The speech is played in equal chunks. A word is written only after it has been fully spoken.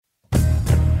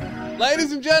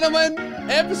Ladies and gentlemen,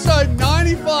 episode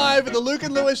 95 of the Luke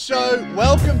and Lewis Show.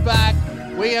 Welcome back.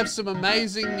 We have some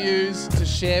amazing news to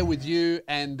share with you,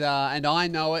 and I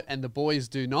know it, and the boys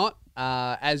do not.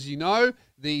 As you know,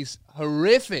 these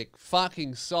horrific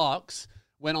fucking socks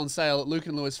went on sale at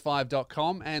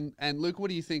lukeandlewis5.com. And Luke, what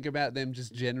do you think about them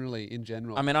just generally, in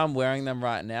general? I mean, I'm wearing them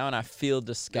right now, and I feel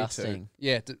disgusting.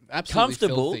 Yeah, absolutely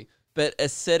Comfortable, filthy. but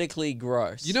aesthetically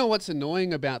gross. You know what's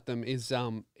annoying about them is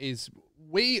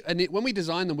when we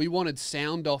designed them, we wanted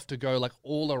sound off to go like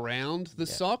all around the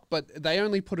sock, but they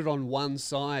only put it on one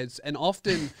side, and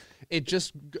often it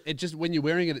just when you're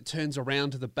wearing it, it turns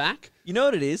around to the back. You know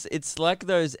what it is? It's like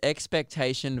those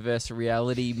expectation versus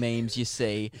reality memes you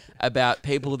see about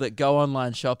people that go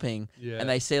online shopping and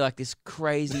they see like this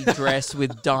crazy dress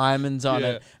with diamonds on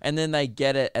it, and then they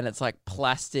get it and it's like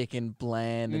plastic and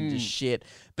bland and just shit.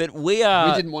 But we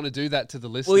didn't want to do that to the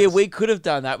listeners. Well, yeah, we could have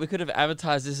done that. We could have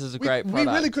advertised this as a great product.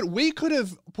 We really could. We could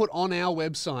have put on our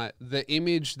website the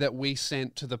image that we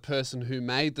sent to the person who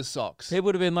made the socks. People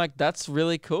would have been like, that's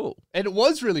really cool. And it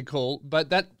was really cool, but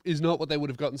that is not what they would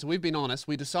have gotten. So we've been honest.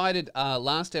 We decided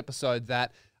last episode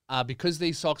that because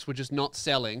these socks were just not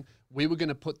selling, we were going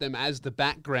to put them as the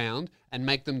background and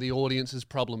make them the audience's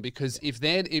problem. Because if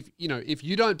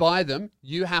you don't buy them,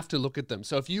 you have to look at them.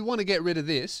 So if you want to get rid of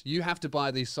this, you have to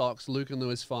buy these socks,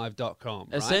 lukeandlewis5.com.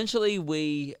 Right? Essentially,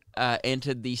 we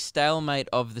entered the stalemate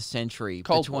of the century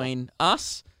Cold between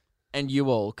us and you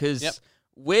all, because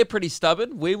we're pretty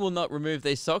stubborn. We will not remove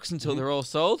these socks until they're all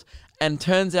sold. And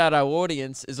turns out our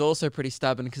audience is also pretty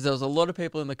stubborn, because there was a lot of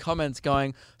people in the comments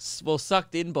going, well,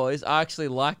 sucked in, boys. I actually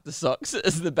like the socks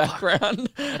as the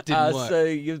background. That didn't work. So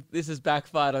this has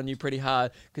backfired on you pretty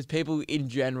hard, because people in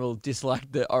general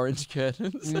dislike the orange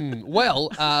curtains. Well,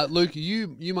 Luke,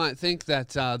 you might think that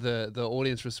the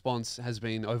audience response has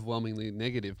been overwhelmingly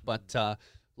negative, but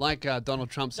like Donald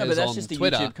Trump says that's on just the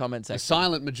Twitter, YouTube comment section. the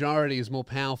silent majority is more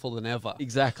powerful than ever.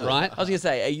 Exactly. Right? I was going to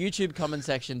say, a YouTube comment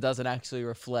section doesn't actually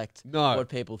reflect what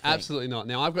people think. Absolutely not.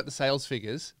 Now, I've got the sales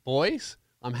figures. Boys,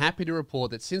 I'm happy to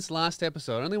report that since last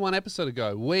episode, only one episode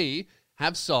ago, we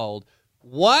have sold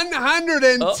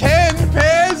 110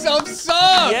 pairs of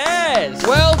socks! Yes!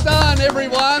 Well done,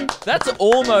 everyone! That's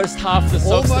almost half the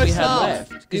socks that we had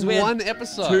left. In we had one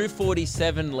episode.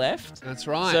 247 left. That's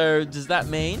right. So does that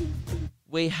mean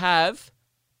we have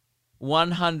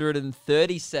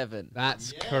 137?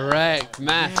 That's correct.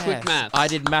 Math, quick math. I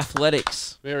did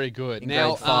mathletics. Very good. In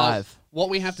Now, grade 5. What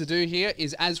we have to do here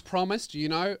is, as promised, you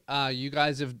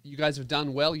guys have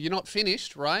done well. You're not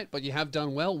finished, right? But you have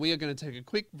done well. We are going to take a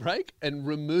quick break and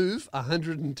remove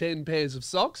 110 pairs of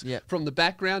socks from the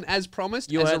background, as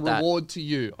promised, as a reward to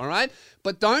you. All right?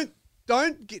 But don't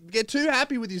get too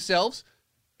happy with yourselves.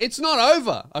 It's not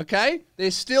over, okay? They're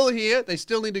still here. They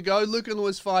still need to go.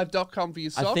 lukeandlewis5.com for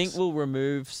your socks. I think we'll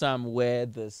remove some where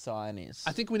the sign is.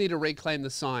 I think we need to reclaim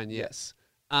the sign, yes.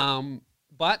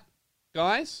 But,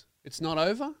 guys, it's not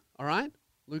over, all right?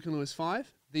 Luke and Lewis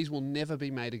 5, these will never be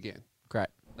made again. Great.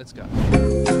 Let's go.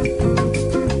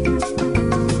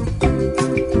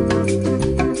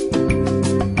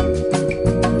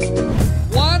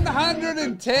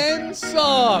 110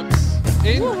 socks.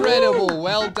 Incredible. Woo-hoo.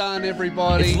 Well done,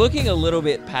 everybody. It's looking a little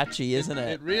bit patchy, isn't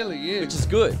it? It really is. Which is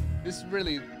good. This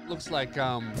really looks like,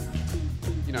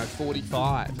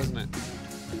 45, doesn't it?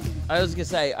 I was going to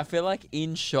say, I feel like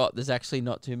in shot, there's actually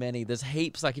not too many. There's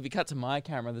heaps. Like, if you cut to my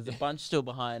camera, there's a bunch still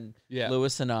behind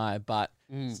Lewis and I, but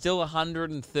still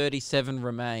 137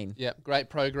 remain. Yeah,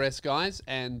 great progress, guys.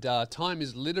 And time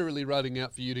is literally running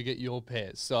out for you to get your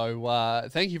pairs. So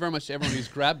thank you very much to everyone who's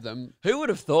grabbed them. Who would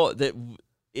have thought that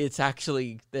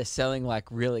they're selling like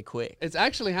really quick? It's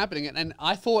actually happening. And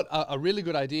I thought a really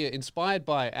good idea, inspired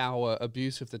by our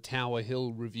abuse of the Tower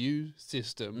Hill review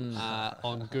system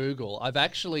on Google. I've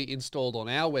actually installed on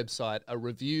our website a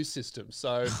review system.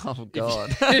 So oh,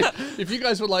 God. if you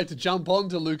guys would like to jump on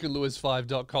to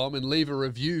lukeandlewis5.com and leave a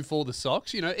review for the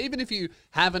socks, even if you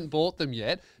haven't bought them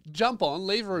yet, jump on,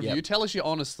 leave a review, tell us your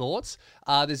honest thoughts.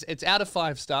 It's out of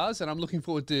 5 stars, and I'm looking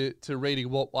forward to reading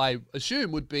what I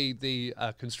assume would be the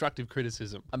constructive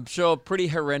criticism. I'm sure pretty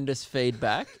horrendous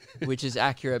feedback, which is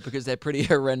accurate because they're pretty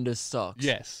horrendous socks.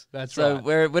 Yes, that's right.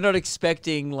 So we're not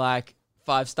expecting like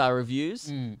 5-star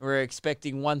reviews. We're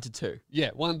expecting 1 to 2.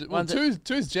 Yeah,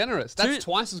 two is generous. That's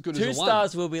twice as good as a 1. 2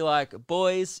 stars will be like,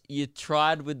 boys, you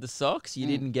tried with the socks, you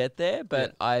didn't get there,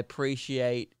 but I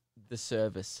appreciate the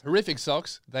service. Horrific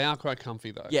socks. They are quite comfy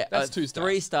though. Yeah, that's 2 stars.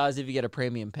 3 stars if you get a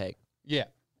premium peg. Yeah.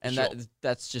 And sure.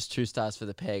 that's just 2 stars for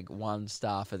the peg, 1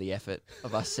 star for the effort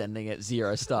of us sending it,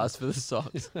 0 stars for the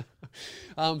socks.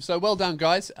 So well done,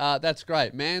 guys. That's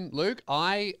great, man. Luke,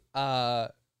 I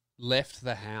left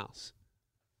the house.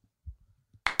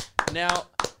 Now,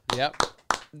 Yep.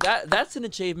 that's an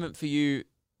achievement for you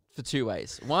for two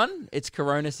ways. One, it's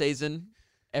Corona season.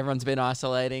 Everyone's been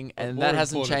isolating, and that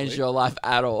hasn't changed your life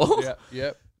at all.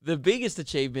 Yep. The biggest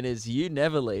achievement is you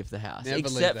never leave the house,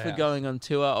 except for going on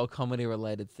tour or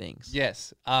comedy-related things.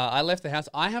 Yes. I left the house.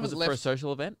 I haven't left... for a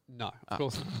social event? No, of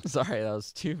course not. Sorry, that was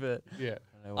stupid. Yeah.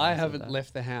 I haven't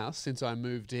left the house since I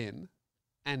moved in.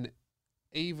 And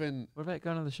even... What about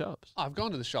going to the shops? I've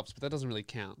gone to the shops, but that doesn't really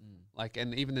count. Like,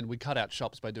 and even then we cut out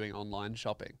shops by doing online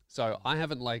shopping. So I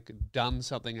haven't like done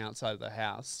something outside of the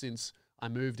house since I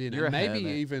moved in. You're and maybe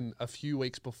hermit. even a few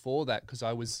weeks before that because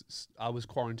I was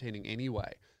quarantining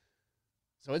anyway.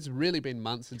 So it's really been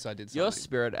months since I did something. Your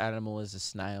spirit animal is a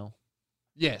snail.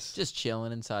 Yes. Just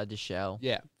chilling inside your shell.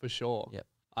 Yeah, for sure. Yep.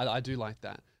 I do like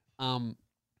that.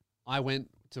 I went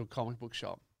to a comic book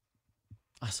shop.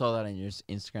 I saw that in your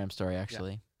Instagram story,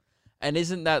 actually. Yeah. And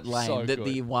isn't that lame that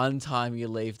the one time you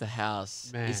leave the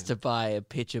house is to buy a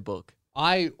picture book?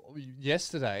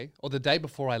 Yesterday, or the day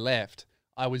before I left,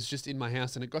 I was just in my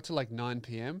house and it got to like 9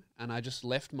 p.m. and I just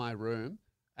left my room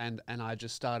and I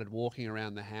just started walking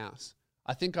around the house.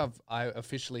 I think I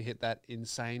officially hit that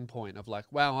insane point of like,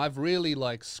 wow, I've really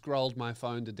like scrolled my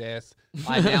phone to death.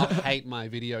 I now hate my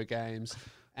video games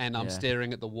and I'm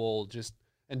staring at the wall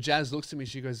and Jazz looks at me,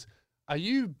 she goes, "Are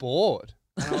you bored?"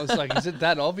 And I was like, "Is it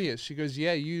that obvious?" She goes,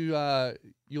 "Yeah,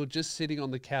 you're just sitting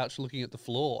on the couch looking at the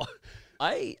floor."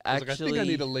 I think I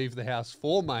need to leave the house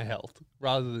for my health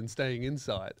rather than staying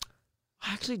inside.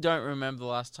 I actually don't remember the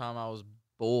last time I was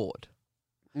bored.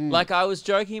 Like, I was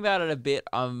joking about it a bit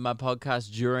on my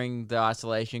podcast during the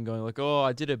isolation, going like, oh,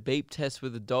 I did a beep test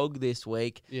with a dog this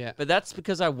week. Yeah. But that's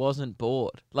because I wasn't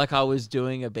bored. Like, I was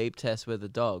doing a beep test with a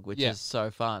dog, which is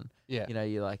so fun. Yeah. You know,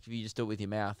 you just do it with your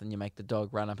mouth and you make the dog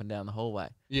run up and down the hallway.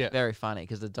 Yeah. Very funny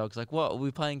because the dog's like, what, are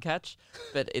we playing catch?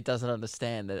 But it doesn't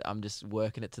understand that I'm just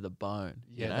working it to the bone.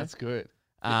 Yeah, you know? that's good.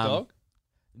 Good dog?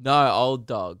 No, old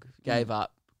dog. Gave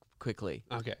up quickly.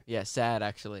 Okay. Yeah, sad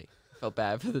actually. Felt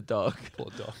bad for the dog. Poor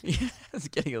dog. Yeah, it's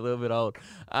getting a little bit old.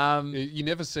 You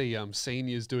never see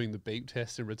seniors doing the beep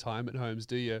test in retirement homes,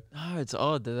 do you? No, it's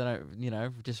odd that they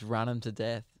don't, just run them to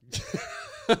death.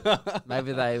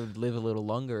 Maybe they would live a little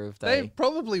longer if They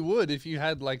probably would if you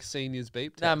had like seniors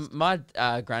beep test. My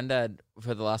granddad,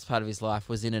 for the last part of his life,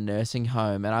 was in a nursing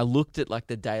home, and I looked at like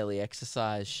the daily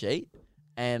exercise sheet,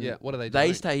 and what are they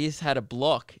doing? He just had a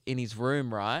block in his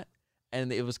room, right?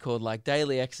 And it was called like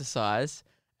daily exercise.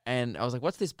 And I was like,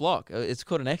 what's this block? It's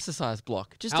called an exercise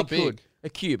block. Just How a cube. big? A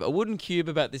cube. A wooden cube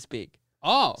about this big.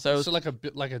 Oh, so like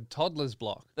a toddler's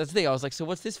block. That's the thing. I was like, so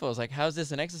what's this for? I was like, how's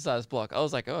this an exercise block? I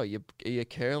was like, oh, you're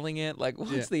curling it? Like,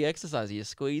 what's the exercise? Are you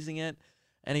squeezing it?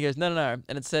 And he goes, no.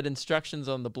 And it said instructions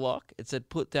on the block. It said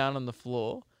put down on the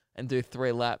floor and do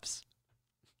 3 laps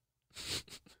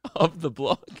of the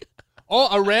block. Oh,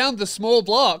 around the small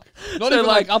block. Not even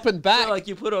like up and back. So like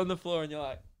you put it on the floor and you're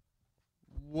like,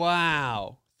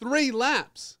 wow. 3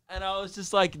 laps. And I was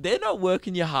just like, they're not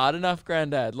working you hard enough,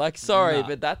 Granddad. Like, sorry,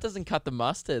 but that doesn't cut the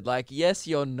mustard. Like, yes,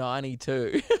 you're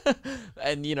 92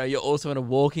 and, you're also in a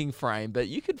walking frame, but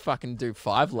you could fucking do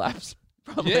 5 laps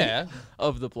probably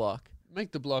of the block.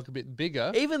 Make the block a bit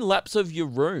bigger. Even laps of your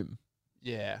room.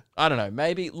 Yeah. I don't know.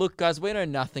 Maybe, look, guys, we know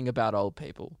nothing about old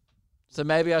people. So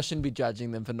maybe I shouldn't be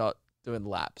judging them for not doing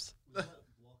laps.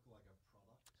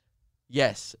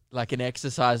 Yes, like an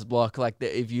exercise block. Like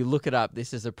if you look it up,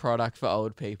 this is a product for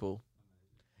old people.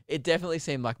 It definitely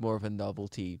seemed like more of a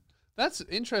novelty. That's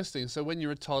interesting. So when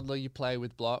you're a toddler, you play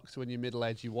with blocks. When you're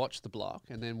middle-aged, you watch the block.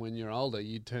 And then when you're older,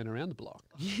 you turn around the block.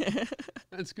 Yeah.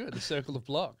 That's good. The circle of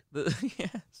block. Yeah.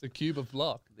 It's a cube of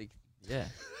block. Yeah.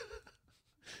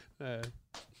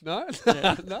 No?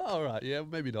 Yeah. No? All right. Yeah,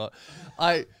 maybe not.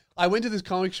 I went to this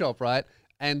comic shop, right?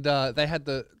 And they had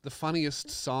the funniest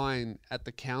sign at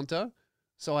the counter.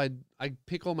 So I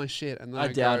pick all my shit and then I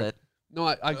doubt it. No,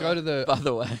 I go to the... By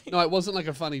the way. No, it wasn't like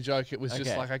a funny joke. It was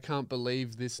just like, I can't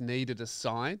believe this needed a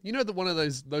sign. You know, one of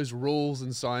those rules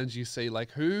and signs you see, like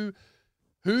who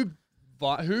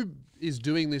is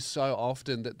doing this so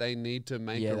often that they need to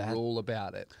make a rule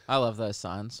about it? I love those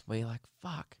signs where you're like,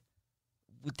 fuck,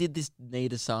 did this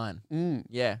need a sign?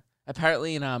 Yeah.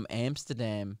 Apparently in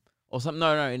Amsterdam or something,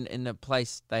 no, in a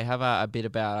place, they have a bit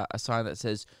about a sign that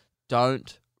says,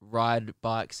 don't ride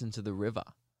bikes into the river.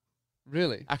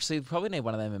 Really? Actually, we probably need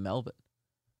one of them in Melbourne.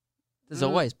 There's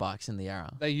always bikes in the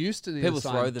Yarra. They used to People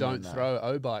sign, throw them don't throw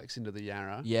O-bikes into the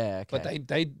Yarra. Yeah, okay.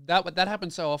 But that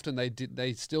happened so often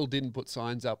they still didn't put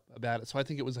signs up about it. So I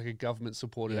think it was like a government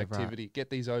supported activity. Right.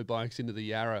 Get these O-bikes into the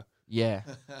Yarra. Yeah.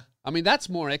 I mean, that's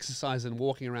more exercise than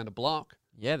walking around a block.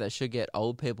 Yeah, they should get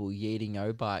old people yeeting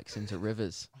O-bikes into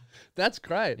rivers. That's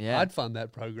great. Yeah. I'd fund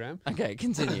that program. Okay,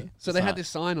 continue. So they had this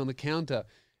sign on the counter,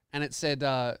 and it said,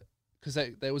 because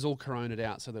they was all coroned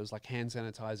out, so there was like hand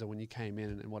sanitizer when you came in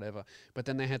and whatever. But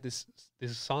then they had this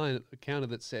sign at the counter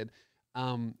that said,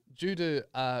 due to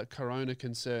corona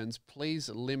concerns, please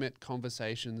limit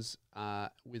conversations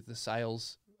with the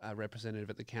sales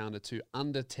representative at the counter to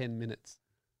under 10 minutes.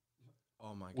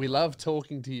 Oh my God. We love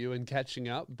talking to you and catching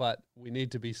up, but we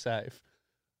need to be safe.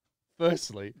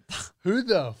 Firstly, who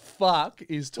the fuck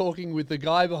is talking with the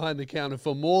guy behind the counter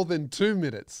for more than 2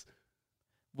 minutes?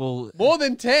 Well, More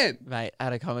than 10. mate,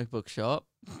 at a comic book shop,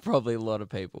 probably a lot of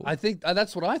people. I think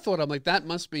that's what I thought. I'm like, that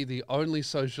must be the only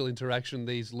social interaction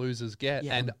these losers get.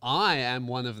 Yeah. And I am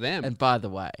one of them. And by the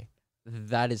way,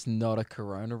 that is not a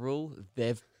corona rule.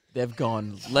 They've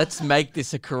gone, let's make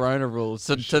this a corona rule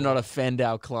to not offend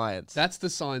our clients. That's the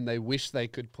sign they wish they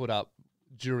could put up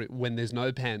when there's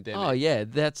no pandemic. Oh yeah,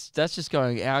 that's just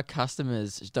going, our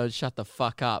customers don't shut the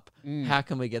fuck up. How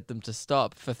can we get them to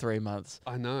stop for 3 months?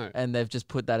 I know. And they've just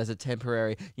put that as a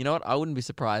temporary. You know what? I wouldn't be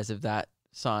surprised if that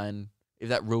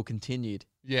rule continued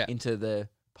into the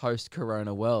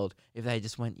post-corona world. If they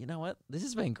just went, you know what? This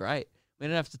has been great. We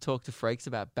don't have to talk to freaks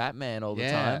about Batman all the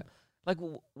time. Like,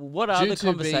 what are the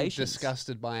conversations? Being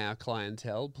disgusted by our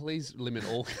clientele, please limit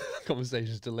all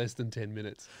conversations to less than 10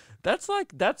 minutes. That's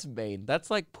mean.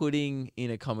 That's like putting in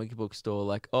a comic book store,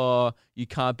 like, oh, you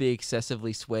can't be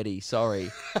excessively sweaty. Sorry.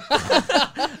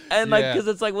 And because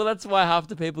it's like, well, that's why half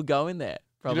the people go in there.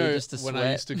 Probably just to sweat. When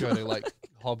I used to go to like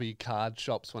hobby card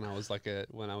shops when I was like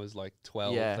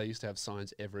 12, they used to have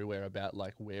signs everywhere about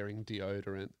like wearing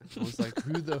deodorant. I was like,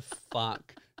 who the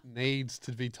fuck needs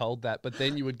to be told that? But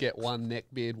then you would get one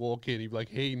neckbeard walk in, he'd be like,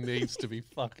 he needs to be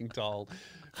fucking told.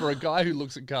 For a guy who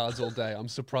looks at cards all day, I'm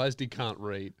surprised he can't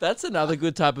read. That's another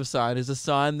good type of sign, is a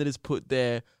sign that is put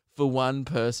there for one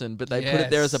person, but they put it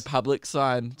there as a public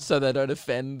sign so they don't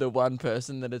offend the one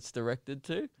person that it's directed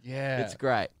to. Yeah. It's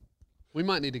great. We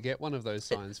might need to get one of those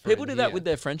signs for people in do here. that with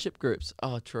their friendship groups.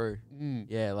 Oh, true.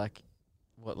 Yeah, like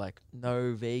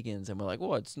no vegans, and we're like,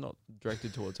 well, it's not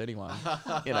directed towards anyone.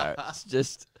 It's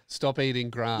just stop eating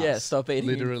grass. Yeah, stop eating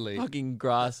literally fucking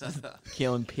grass.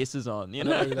 Keelan pisses on. I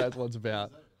know who that one's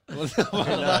about. No,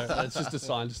 it's just a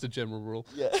sign, just a general rule.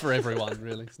 It's for everyone,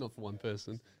 really. It's not for one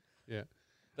person. Yeah.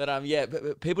 But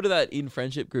but people do that in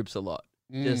friendship groups a lot.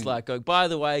 Just like going, by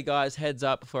the way, guys, heads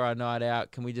up before our night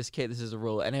out. Can we just keep this as a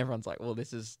rule? And everyone's like, well,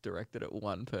 this is directed at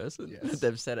one person. Yes.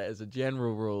 They've set it as a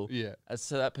general rule. Yeah.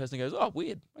 So that person goes, oh,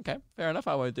 weird. Okay, fair enough.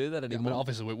 I won't do that anymore. But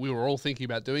obviously, we were all thinking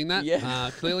about doing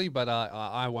that, clearly, but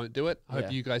I won't do it. I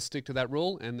hope you guys stick to that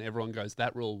rule, and everyone goes,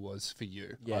 that rule was for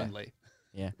you only.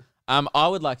 Yeah. I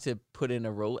would like to put in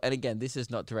a rule, and again, this is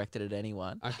not directed at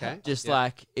anyone. Okay. Just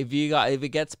like if it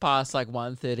gets past like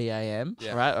 1:30 a.m.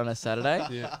 right on a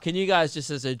Saturday, can you guys just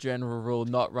as a general rule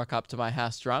not rock up to my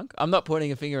house drunk? I'm not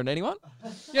pointing a finger at anyone.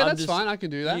 Yeah, that's fine. I can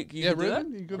do that. You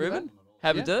Ruben, you good with that?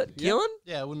 Have it do it, Keelan?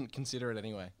 Yeah, I wouldn't consider it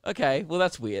anyway. Okay, well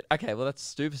that's weird. Okay, well that's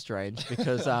super strange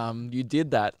because you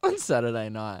did that on Saturday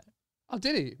night. Oh,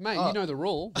 did he? Mate, you know the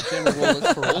rule. The general rule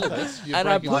is for all of us. And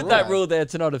I put that rule there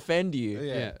to not offend you.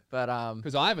 Yeah. But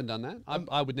because I haven't done that.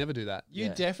 I would never do that. You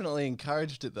definitely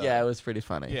encouraged it though. Yeah, it was pretty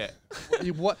funny. Yeah.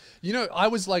 I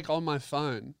was like on my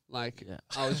phone. Like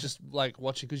I was just like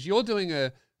watching because you're doing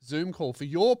a Zoom call for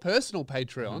your personal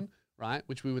Patreon, right?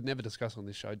 Which we would never discuss on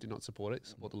this show. Do not support it.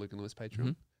 Support the Luke and Lewis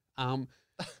Patreon.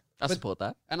 I support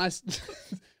that. And I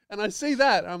see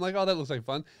that. And I'm like, oh, that looks like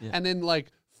fun. Yeah. And then like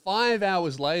 5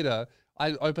 hours later,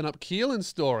 I open up Keelan's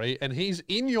story and he's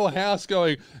in your house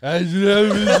going, and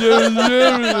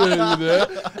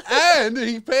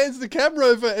he pans the camera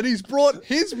over and he's brought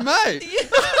his mate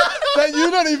that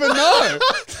you don't even know.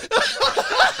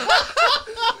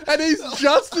 And he's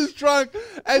just as drunk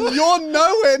and you're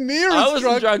nowhere near as drunk. I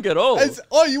wasn't drunk at all.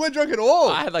 You weren't drunk at all?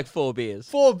 I had like 4 beers.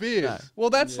 4 beers. No. Well,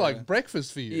 that's like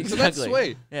breakfast for you. Exactly. So that's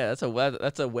sweet. Yeah,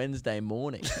 that's a Wednesday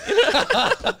morning.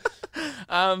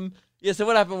 So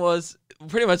what happened was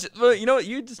pretty much, well, you know what,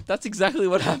 that's exactly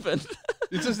what happened.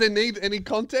 Does there need any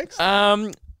context?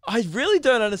 I really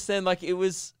don't understand. Like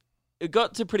it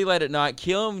got to pretty late at night.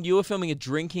 Keelan, you were filming a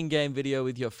drinking game video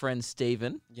with your friend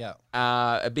Steven. Yeah.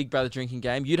 A Big Brother drinking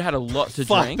game. You'd had a lot to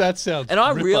Fuck, drink. That sounds And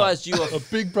I realized you were a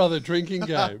Big Brother drinking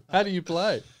game. How do you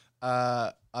play?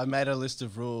 I made a list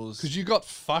of rules. Because you got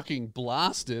fucking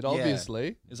blasted, obviously.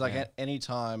 Yeah. It's like any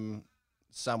time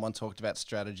someone talked about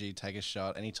strategy, take a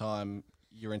shot. Anytime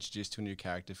you're introduced to a new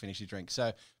character, finish your drink.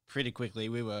 So pretty quickly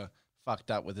we were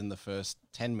fucked up within the first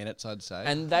 10 minutes, I'd say.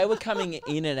 And they were coming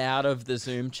in and out of the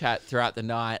Zoom chat throughout the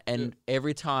night. And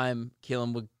every time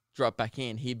Keelan would drop back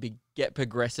in, he'd get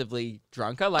progressively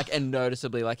drunker, like, and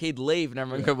noticeably, like, he'd leave and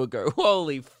everyone would go,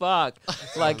 holy fuck,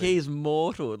 like, he's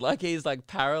mortal, like, he's like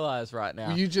paralyzed right now.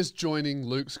 Were you just joining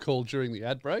Luke's call during the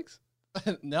ad breaks?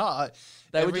 No,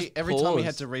 They would every just time we pause.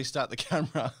 had to restart the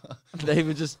camera. They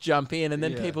would just jump in, and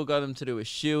then Yeah. people got him to do a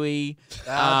shoey.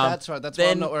 That's right. That's why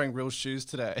then- I'm not wearing real shoes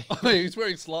today. Oh, he's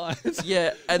wearing slides.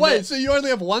 Yeah, and Wait, then- so you only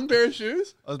have one pair of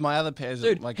shoes? With my other pairs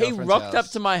dude, at my he girlfriend's rocked up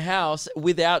house. to my house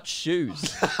without shoes.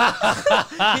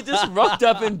 He just rocked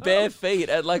up in bare feet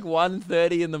at like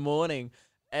 1:30 in the morning.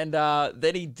 And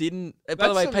then he didn't. By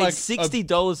the That's way, some, paid like,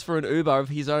 $60 for an Uber of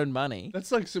his own money.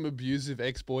 That's like some abusive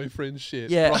ex-boyfriend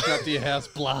shit. Yeah. Rocked up to your house,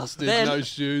 blasted, Then no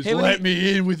shoes. him and Let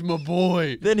me in with my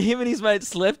boy. Then him and his mate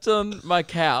slept on my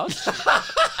couch,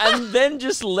 and then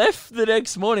just left the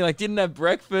next morning. Like, didn't have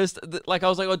breakfast. Like, I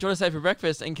was like, "Oh, do you want to stay for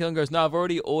breakfast?" And Killen goes, "No, I've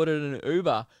already ordered an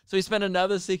Uber." So he spent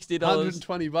another $60.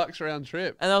 $120 round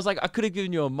trip. And I was like, "I could have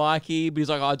given you a Mikey," but he's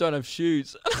like, "Oh, I don't have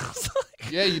shoes." And I was like,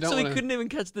 Yeah, you don't So he wanna- couldn't even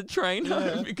catch the train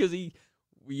home because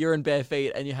you're in bare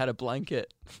feet and you had a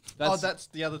blanket. That's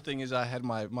the other thing is I had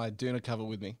my Duna cover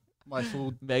with me. My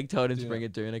full. Meg told him to bring a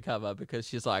Duna cover because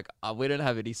she's like, we don't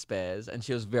have any spares. And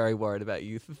she was very worried about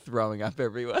you throwing up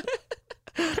everywhere.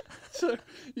 So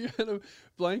you had a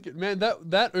blanket. Man,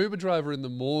 that Uber driver in the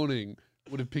morning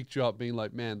would have picked you up being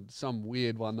like, man, some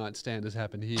weird one-night stand has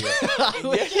happened here.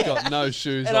 Got no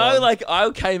shoes And on. I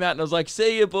came out and I was like,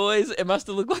 "See you, boys." It must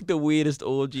have looked like the weirdest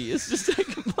orgy. It's just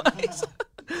taking place.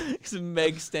 Some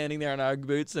Meg standing there in Ugg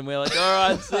boots, and we're like, "All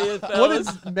right, see you, fellas." What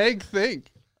does Meg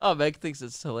think? Oh, Meg thinks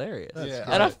it's hilarious.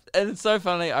 Yeah. And it's so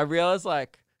funny. I realized,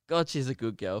 like, God, she's a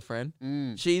good girlfriend.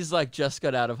 Mm. She's like just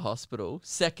got out of hospital,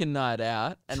 second night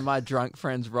out, and my drunk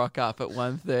friends rock up at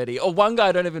 1:30. Or one guy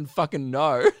I don't even fucking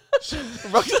know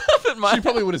rocks up at my. She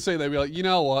probably would have seen. They'd be like, you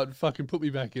know what? Fucking put me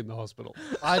back in the hospital.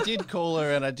 I did call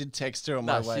her and I did text her on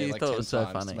my No, way she like thought 10 it was so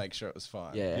times funny. to make sure it was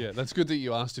fine. Yeah. Yeah, that's good that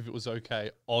you asked if it was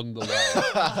okay on the way.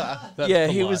 That's Yeah,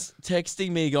 he polite. was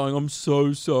texting me going, "I'm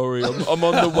so sorry. I'm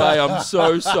on the way. I'm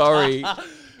so sorry."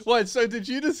 Wait, so did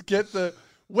you just get the?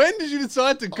 When did you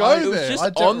decide to go It was there? just I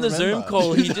don't on the Zoom remember.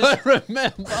 call. You He just don't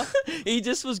remember. he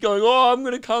just was going, "Oh, I'm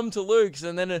gonna come to Luke's,"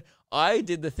 and then I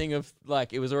did the thing of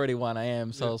like it was already 1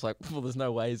 a.m. So I was like, "Well, there's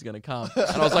no way he's gonna come,"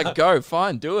 and I was like, "Go,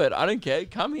 fine, do it. I don't care.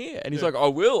 Come here." And he's like, "I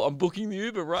will. I'm booking the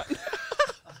Uber right now."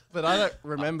 But I don't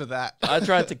remember that. I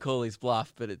tried to call his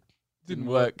bluff, but it didn't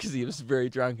work because he was very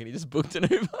drunk and he just booked an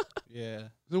Uber. Yeah.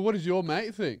 So what did your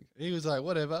mate think? He was like,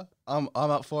 whatever. I'm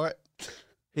up for it.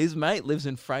 His mate lives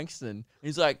in Frankston.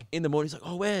 He's like, in the morning, he's like,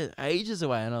 "Oh, we're ages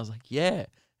away," and I was like, "Yeah,"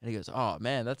 and he goes, "Oh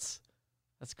man, that's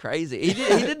crazy." He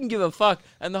didn't give a fuck,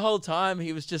 and the whole time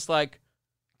he was just like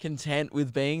content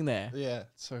with being there. Yeah.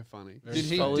 So funny. Very Did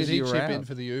he follows did he you chip in around.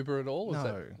 for the Uber at all? Was No.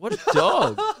 that- What a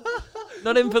dog!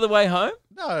 Not even for the way home.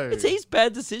 No. It's his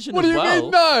bad decision What as do you well.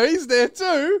 mean? No, he's there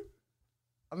too.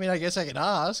 I mean, I guess I can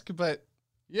ask, but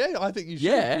Yeah, I think you should.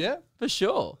 Yeah. Yeah. For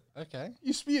sure. okay.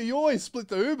 You always split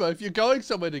the Uber if you're going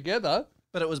somewhere together.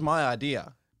 But it was my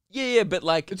idea. Yeah, but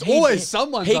like It's always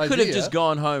someone's He could have idea. just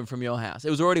gone home from your house. It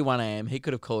was already 1 a.m. He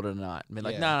could have called it a night and been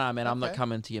like, Yeah. "No, man, I'm not Okay.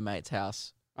 coming to your mate's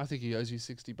house." I think he owes you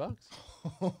 $60.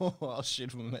 I'll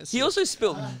shoot him a message. He also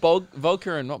spilled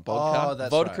vodka and not vodka, Oh, that's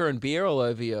vodka right. and beer all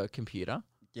over your computer.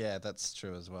 Yeah, that's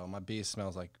true as well. My beer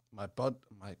smells like my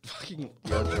fucking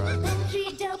deodorant.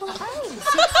 3 double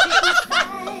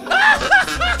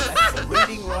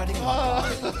Reading, writing,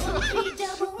 hotline. 3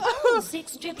 double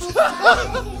 6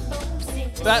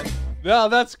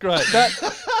 555 That's great.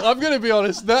 I'm going to be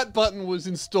honest. That button was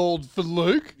installed for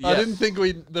Luke. I Yeah. didn't think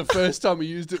the first time we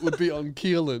used it would be on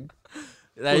Keelan.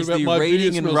 That is about the my beer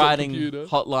reading and smells like writing computer?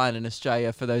 hotline in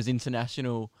Australia for those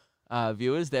international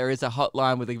viewers. There is a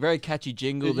hotline with a very catchy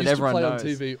jingle It that used to everyone play knows. on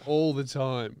TV all the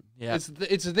time. Yeah. It's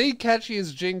the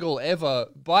catchiest jingle ever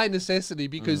by necessity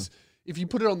because if you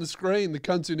put it on the screen, the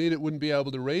cunts who need it wouldn't be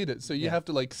able to read it. So you have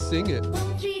to like sing it.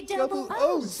 3 double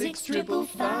 6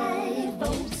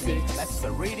 555 That's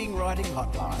the reading, writing,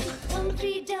 hotline.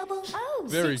 3 double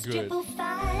Very 6 good.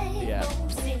 555 Yeah.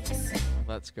 6.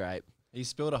 That's great. He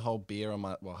spilled a whole beer on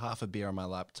half a beer on my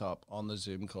laptop on the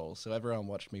Zoom call. So everyone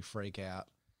watched me freak out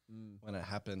when it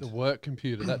happened. The work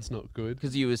computer, that's not good.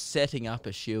 Because you was setting up a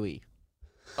shoey.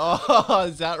 Oh,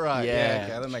 is that right? Yeah.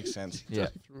 Okay, that makes sense. Yeah.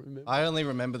 Remember? I only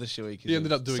remember the shoey because He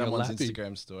ended up doing a someone's lappy.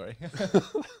 Instagram story.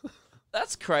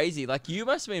 That's crazy. Like, you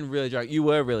must have been really drunk. You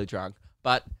were really drunk.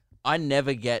 But I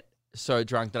never get so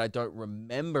drunk that I don't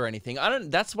remember anything.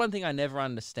 That's one thing I never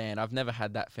understand. I've never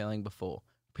had that feeling before.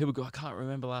 People go, "I can't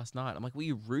remember last night." I'm like, "Were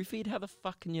you roofied? How the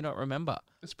fuck can you not remember?"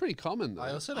 It's pretty common though.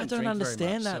 I also I don't don't drink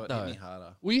understand very much, that, so it hit though. me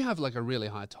harder. We have like a really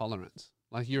high tolerance.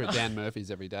 Like you're at Dan Murphy's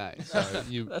every day, so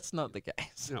you. That's not the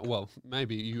case. You know, well,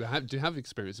 maybe you have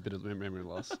experienced a bit of memory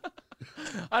loss.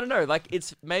 I don't know. Like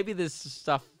it's maybe there's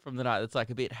stuff from the night that's like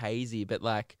a bit hazy, but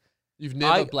like You've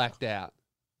never blacked out.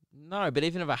 no. But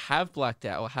even if I have blacked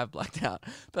out,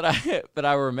 but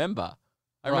I remember.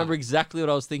 I remember exactly what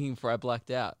I was thinking before I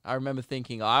blacked out. I remember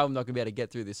thinking, I'm not gonna be able to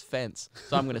get through this fence,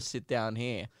 so I'm gonna sit down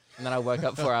here. And then I woke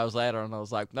up 4 hours later, and I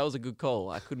was like, that was a good call.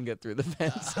 I couldn't get through the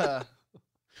fence.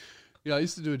 Yeah, I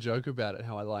used to do a joke about it.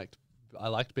 How I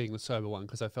liked being the sober one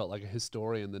because I felt like a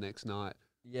historian the next night.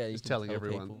 Yeah, you Just can telling tell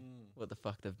everyone. people what the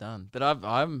fuck they've done. But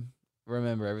I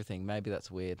remember everything. Maybe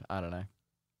that's weird. I don't know,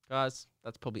 guys.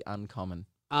 That's probably uncommon.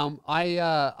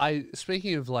 I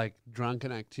speaking of like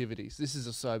drunken activities, this is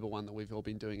a sober one that we've all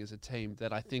been doing as a team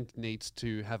that I think needs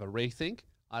to have a rethink.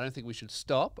 I don't think we should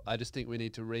stop. I just think we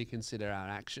need to reconsider our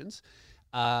actions.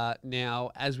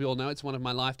 Now, as we all know, it's one of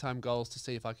my lifetime goals to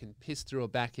see if I can piss through a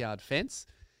backyard fence.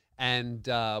 And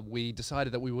we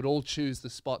decided that we would all choose the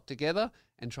spot together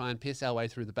and try and piss our way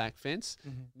through the back fence.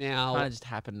 Now, Kind of just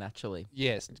happened naturally.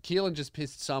 yes, Keelan just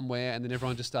pissed somewhere and then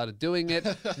everyone just started doing it.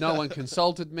 No one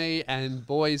consulted me. And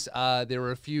boys, there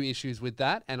were a few issues with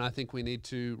that. And I think we need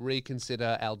to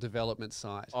reconsider our development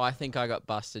side. Oh, I think I got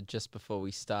busted just before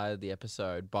we started the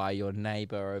episode by your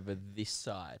neighbor over this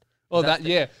side. Oh, That's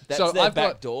yeah. That's So their I've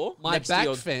back got door. my next to back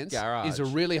your fence garage. is a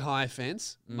really high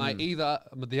fence.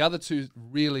 The other two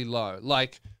really low,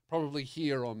 like probably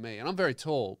here on me. And I'm very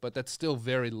tall, but that's still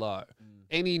very low.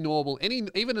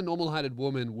 Even a normal-heighted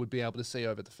woman would be able to see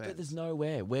over the fence. But there's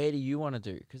nowhere. Where do you want to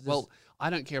do? Because Well, I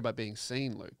don't care about being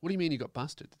seen, Luke. What do you mean you got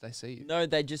busted? Did they see you? no,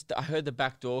 I heard the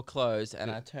back door close,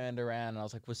 and I turned around and I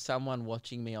was like, was someone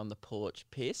watching me on the porch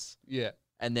piss? Yeah.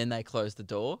 And then they closed the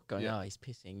door, going, Yeah. oh, he's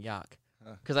pissing, yuck.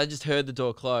 Because I just heard the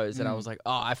door close, and I was like,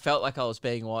 oh, I felt like I was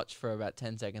being watched for about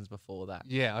 10 seconds before that.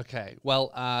 Yeah, okay.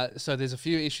 Well, so there's a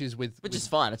few issues with... Which is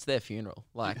fine. It's their funeral.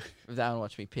 Like, if they want to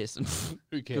watch me piss, and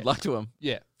Who cares? good luck to them.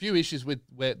 Yeah, few issues with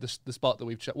where the spot that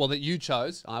we've that you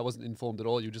chose. I wasn't informed at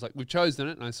all. You were just like, we've chosen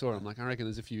it, and I saw it. I'm like, I reckon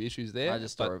there's a few issues there. I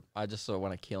just saw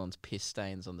one of Keelan's piss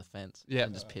stains on the fence. Yeah.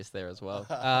 And just pissed there as well.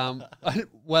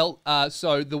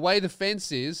 So the way the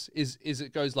fence is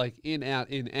it goes like in, out,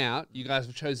 in, out. You guys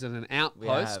have chosen an outpost.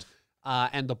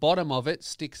 And the bottom of it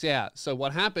sticks out. So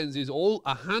what happens is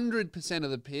 100%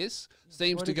 of the piss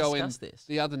seems to go in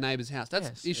the other neighbor's house.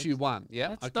 That's issue one.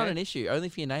 Yeah, That's not an issue. Only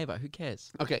for your neighbor. Who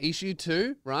cares? Okay, issue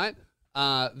two, right?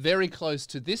 Very close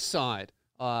to this side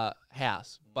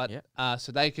house, but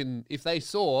so they can, if they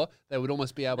saw, they would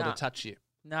almost be able to touch you.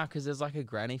 No, because there's like a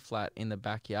granny flat in the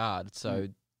backyard, so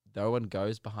no one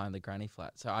goes behind the granny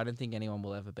flat. So I don't think anyone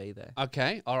will ever be there.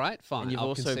 Okay, all right, fine. And you've I'll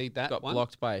also concede that got one.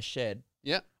 blocked by a shed.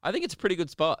 Yeah. I think it's a pretty good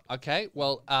spot. Okay.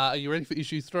 Well, are you ready for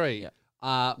issue three?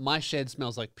 Yeah. My shed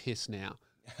smells like piss now.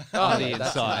 Oh, On the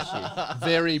that's an inside.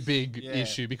 Very big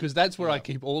issue because that's where I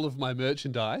keep all of my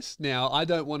merchandise. Now, I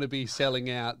don't want to be selling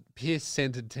out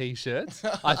piss-scented T-shirts.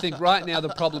 I think right now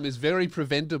the problem is very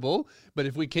preventable, but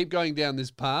if we keep going down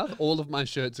this path, all of my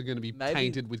shirts are going to be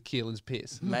painted with Keelan's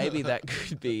piss. Maybe that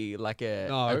could be like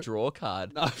a draw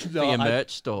card for your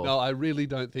merch store. No, I really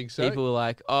don't think so. People are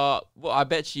like, oh, well, I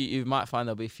bet you might find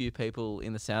there'll be a few people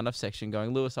in the sound off section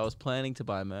going, Lewis, I was planning to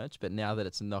buy merch, but now that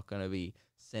it's not going to be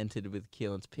scented with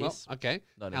Keelan's piss. Well, okay.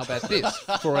 Not How about this?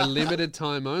 For a limited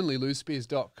time only,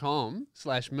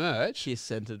 loosespears.com/merch. Piss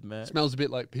scented merch. Smells a bit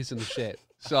like piss in the shed.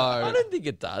 So I don't think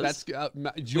it does.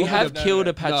 That's we have killed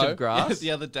a patch of grass.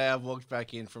 The other day I've walked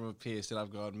back in from a piss and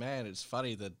I've gone, man, it's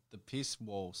funny that the piss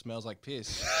wall smells like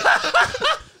piss.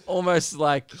 Almost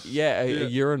like, a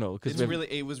urinal.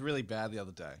 It was really bad the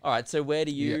other day. All right, so where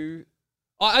do you...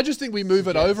 I just think we move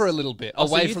it over a little bit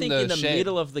away so from think the in the shed.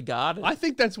 middle of the garden? I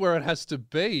think that's where it has to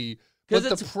be. But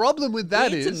the problem with that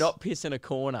weird is to not piss in a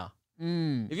corner.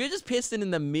 If you're just pissing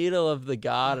in the middle of the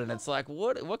garden, it's like,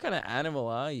 what kind of animal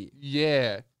are you?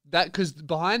 Yeah, that because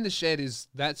behind the shed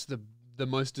that's the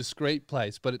most discreet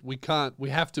place, but we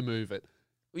have to move it.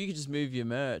 Well, you could just move your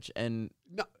merch and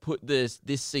put this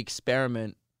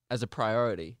experiment as a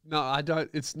priority. No, I don't.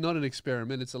 It's not an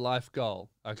experiment. It's a life goal.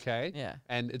 Okay. Yeah.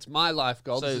 And it's my life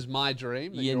goal. So this is my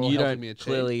dream. That you you're all helping don't me achieve.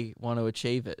 clearly want to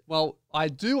achieve it. Well, I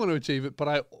do want to achieve it, but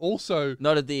I also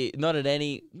not at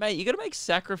any mate. You got to make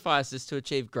sacrifices to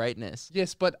achieve greatness.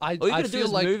 Yes, but All you got I to do feel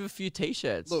is like move a few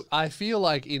t-shirts. look. I feel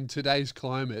like in today's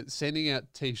climate, sending out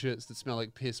t-shirts that smell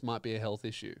like piss might be a health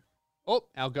issue. Oh,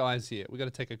 our guy's here. We got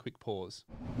to take a quick pause.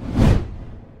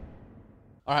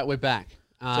 All right, we're back.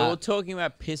 So we're talking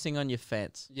about pissing on your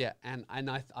fence. Yeah, and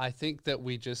I think that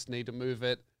we just need to move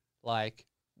it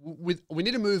we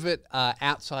need to move it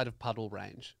outside of puddle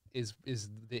range is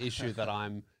the issue that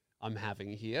I'm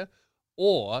having here,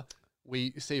 or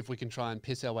we see if we can try and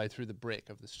piss our way through the brick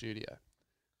of the studio.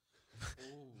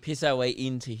 Piss our way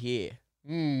into here.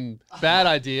 Bad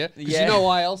idea. Because Yeah. you know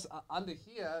why else? Under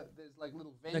here, there's like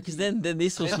little vents. Because then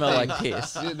this will smell like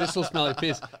piss. This will smell like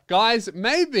piss, guys.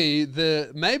 Maybe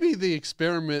the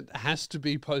experiment has to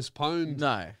be postponed.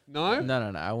 No. No? No.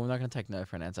 I'm not going to take no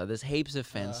for an answer. There's heaps of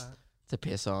fence to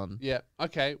piss on. Yeah.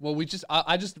 Okay. Well,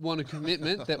 I just want a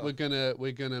commitment that we're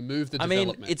gonna move the I mean,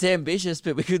 development. it's ambitious,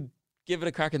 but we could give it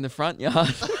a crack in the front yard.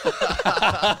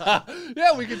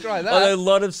 Yeah, we could try that. Although a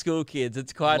lot of school kids,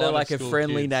 it's quite Lot of like a school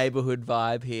friendly kids. neighborhood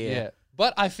vibe here. Yeah.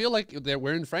 But I feel like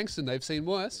we're in Frankston. They've seen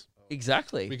worse.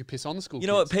 Exactly. We could piss on the school. You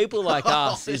know what? kids. People like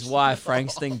us is why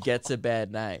Frankston gets a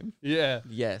bad name. Yeah.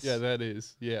 Yes. Yeah, that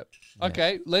is. Yeah.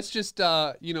 Okay. Let's just.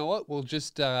 You know what? We'll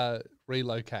just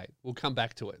relocate. We'll come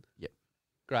back to it. Yep.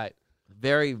 Great.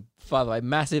 Very, by the way,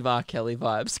 massive R. Kelly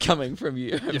vibes coming from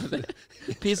you.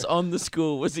 Piss on the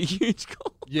school was a huge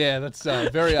call. Yeah, that's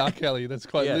very R. Kelly. That's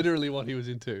quite Yeah. literally what he was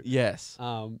into. Yes.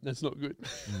 That's not good.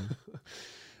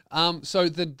 So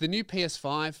the new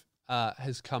PS5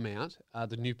 has come out,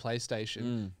 the new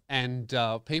PlayStation, and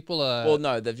people are. Well,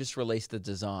 no, they've just released the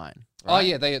design. Oh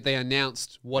yeah, they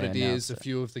announced what They it is, announced a it.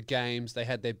 few of the games. They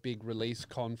had their big release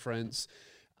conference,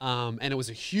 and it was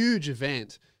a huge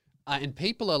event. And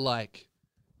people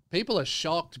are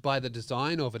shocked by the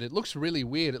design of it. It looks really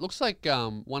weird. It looks like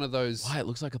one of those. Why? It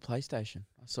looks like a PlayStation.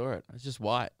 I saw it. It's just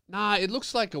white. Nah, it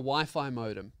looks like a Wi-Fi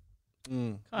modem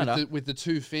Kind of. with the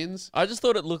two fins. I just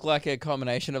thought it looked like a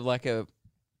combination of like a.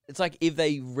 It's like if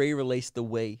they re-released the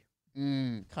Wii.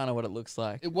 Kind of what it looks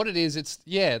like. What it is, it's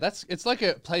like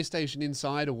a PlayStation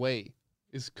inside a Wii.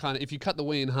 Is kind of if you cut the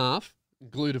Wii in half,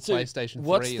 glued a So PlayStation 3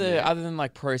 What's in the there. other than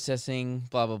like processing,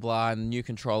 blah blah blah, and the new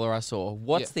controller I saw?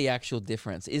 What's Yeah. the actual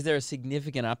difference? Is there a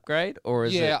significant upgrade, or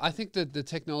is Yeah, it? I think that the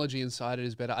technology inside it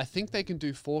is better. I think they can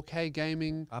do 4K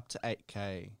gaming Up to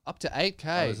 8K. up to 8K.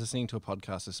 I was listening to a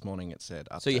podcast this morning. It said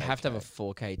up So to you have to 8K. have a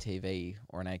 4K TV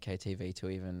or an 8K TV to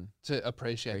even to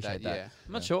appreciate, appreciate that. that. Yeah,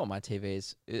 I'm not sure what my TV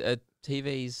is.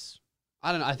 TVs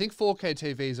I don't know. I think 4K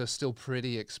TVs are still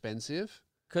pretty expensive.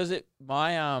 because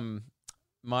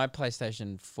my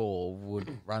PlayStation 4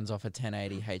 runs off a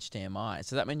 1080 HDMI.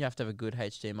 So that means you have to have a good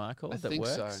HDMI cord I that think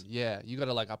works. so. Yeah, you got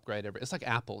to like upgrade it's like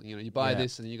Apple. You know, you buy Yeah.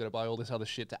 this and you got to buy all this other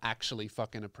shit to actually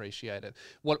fucking appreciate it.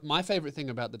 What my favorite thing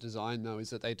about the design though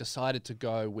is that they decided to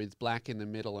go with black in the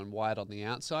middle and white on the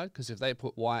outside. Because if they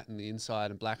put white on the inside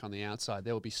and black on the outside,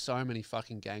 there would be so many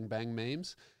fucking gangbang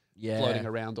memes Yeah. floating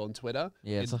around on Twitter.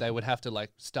 Yeah, it's they would have to like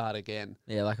start again.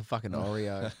 Yeah, like a fucking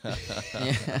Oreo.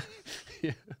 yeah.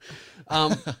 Yeah.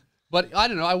 But I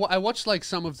don't know. I watched like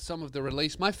some of the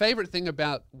release. My favorite thing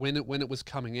about when it was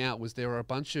coming out was there were a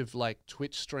bunch of like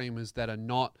Twitch streamers that are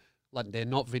not like they're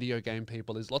not video game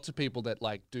people. There's lots of people that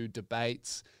like do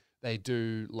debates. They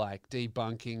do like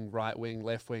debunking right wing,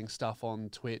 left wing stuff on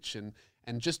Twitch and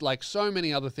just like so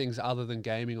many other things other than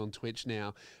gaming on Twitch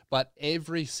now. But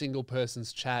every single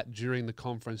person's chat during the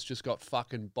conference just got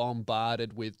fucking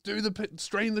bombarded with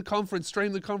stream the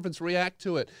conference, react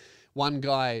to it. One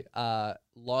guy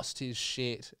lost his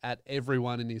shit at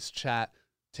everyone in his chat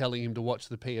telling him to watch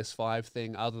the PS5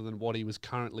 thing other than what he was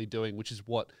currently doing, which is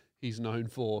what he's known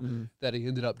for, that he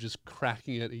ended up just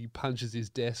cracking it. He punches his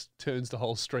desk, turns the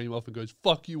whole stream off and goes,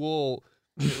 fuck you all.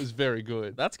 It was very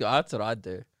good. That's good. That's what I'd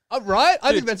do. Right?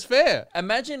 I think that's fair.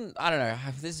 Imagine, I don't know,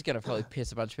 this is going to probably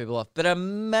piss a bunch of people off, but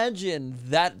imagine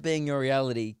that being your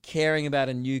reality, caring about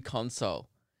a new console.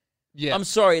 Yeah. I'm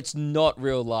sorry, it's not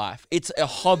real life. It's a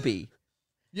hobby.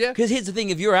 Yeah. Because here's the thing,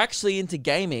 if you're actually into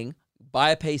gaming, buy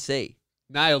a PC.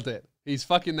 Nailed it. He's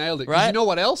fucking nailed it. 'Cause Right? you know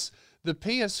what else? The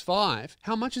PS5,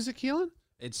 how much is it, Keelan?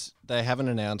 They haven't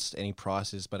announced any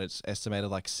prices, but it's estimated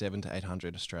like 700 to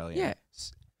 800 Australian. Yeah.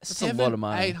 That's a lot of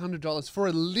money. $800. For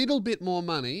a little bit more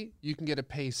money, you can get a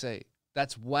PC.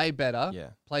 That's way better.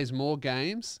 Yeah. Plays more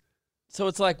games. So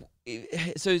it's like,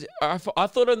 so I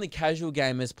thought only casual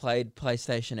gamers played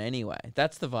PlayStation anyway.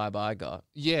 That's the vibe I got.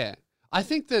 Yeah. I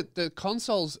think that the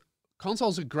consoles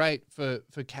are great for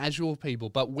casual people,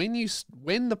 but when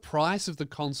the price of the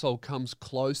console comes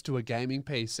close to a gaming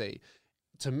PC,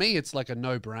 to me it's like a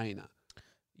no-brainer.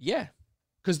 Yeah.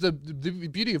 Because the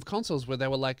beauty of consoles where they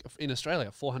were like in Australia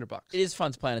 $400. It is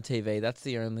fun to play on a TV. That's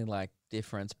the only like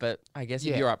difference. But I guess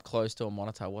Yeah. if you're up close to a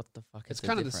monitor, what the fuck is It's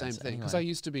kind of the difference same thing because I anyway?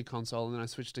 used to be console and then I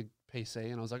switched to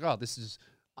PC and I was like, oh, this is just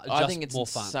I think it's more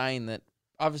fun. insane that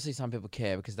obviously some people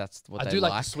care because that's what I they do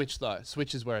like like. the Switch though.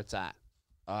 Switch is where it's at.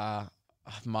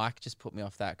 Mike just put me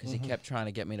off that because he kept trying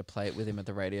to get me to play it with him at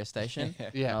the radio station.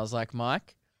 Yeah. And I was like,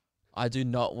 Mike, I do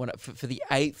not want to, for the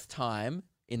 8th time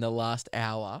in the last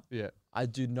hour, Yeah. I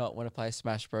do not want to play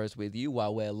Smash Bros with you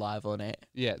while we're live on air.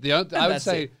 Yeah. I would that's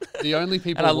say it. the only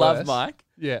people And I love worse- Mike.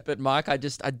 Yeah. But Mike, I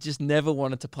just never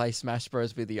wanted to play Smash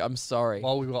Bros with you. I'm sorry.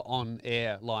 While we were on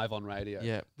air, live on radio.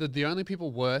 Yeah. The only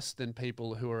people worse than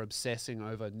people who are obsessing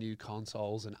over new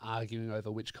consoles and arguing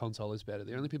over which console is better,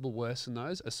 the only people worse than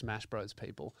those are Smash Bros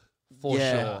people, for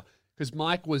Yeah. sure. Because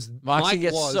Mike Mike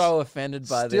gets was, so offended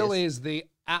by still this. is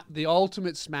the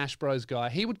ultimate Smash Bros guy.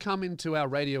 He would come into our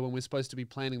radio when we're supposed to be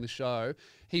planning the show.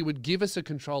 He would give us a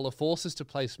controller, force us to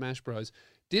play Smash Bros.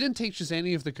 Didn't teach us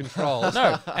any of the controls.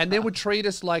 No. And then would treat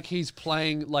us like he's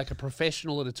playing like a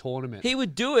professional at a tournament. He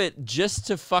would do it just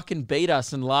to fucking beat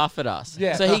us and laugh at us.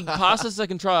 Yeah. So he'd pass us the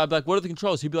controller. I'd be like, what are the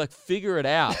controls? He'd be like, figure it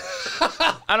out.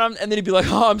 and then he'd be like,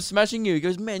 oh, I'm smashing you. He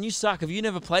goes, man, you suck. Have you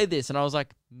never played this? And I was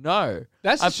like, no.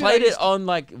 That's the I shit I played it used to- on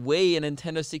like Wii and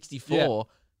Nintendo 64, Yeah.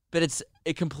 but it's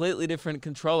a completely different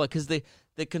controller because the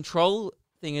control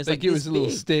thing is They like give this us a little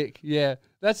big. stick. Yeah.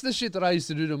 That's the shit that I used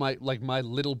to do to my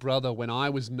little brother when I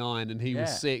was 9 and he Yeah.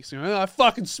 was 6. You know, I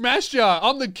fucking smashed you.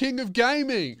 I'm the king of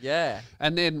gaming. Yeah.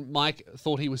 And then Mike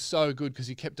thought he was so good because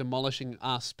he kept demolishing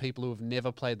us, people who have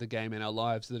never played the game in our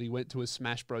lives, that he went to a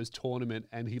Smash Bros tournament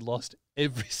and he lost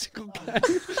every single game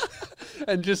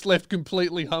and just left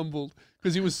completely humbled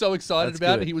because he was so excited That's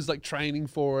about good. it. He was like training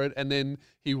for it, and then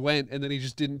he went and then he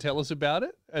just didn't tell us about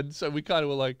it. And so we kind of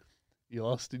were like, you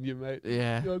lost, didn't you, mate?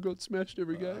 Yeah. I got smashed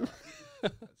every game.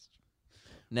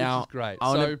 Now, great. I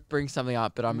want So- to bring something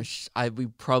up, but we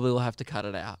probably will have to cut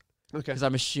it out Okay. because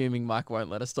I'm assuming Mike won't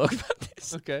let us talk about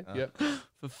this. Okay. Yep.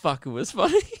 For fuck, it was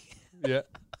funny. Yeah.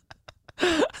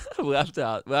 we'll have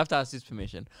to ask his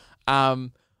permission.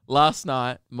 Last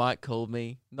night, Mike called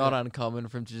me. Not uncommon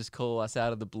for him to just call us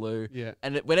out of the blue. Yeah.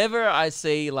 And whenever I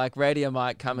see like Radio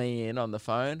Mike coming in on the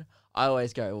phone, I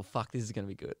always go, well, fuck, this is going to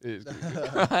be good. It is gonna be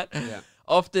good. Right? Yeah.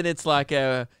 Often it's like,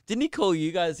 didn't he call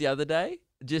you guys the other day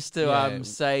just to Yeah.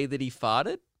 say that he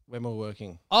farted? When we're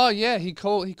working. Oh yeah, he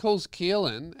calls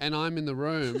Keelan, and I'm in the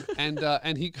room, and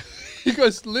he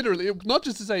goes literally not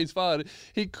just to say he's fired.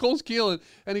 He calls Keelan,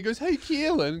 and he goes, "Hey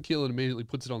Keelan," and Keelan immediately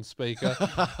puts it on speaker.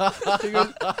 He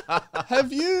goes,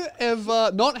 "Have you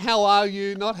ever not how are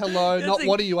you, not hello, That's not the-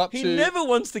 what are you up he to?" never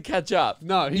wants to catch up.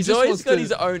 No, he he's just always wants got to-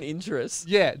 his own interests.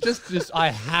 Yeah, just I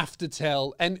have to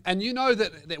tell, and you know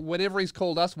that whenever he's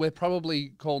called us, we're probably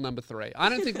call number 3. I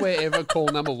don't think we're ever call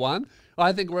number 1.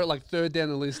 I think we're at like 3rd down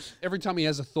the list. Every time he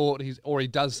has a thought, he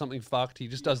does something fucked, he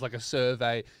just does like a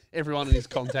survey. Everyone in his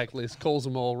contact list calls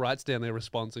them all, writes down their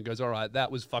response, and goes, "All right,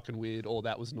 that was fucking weird," or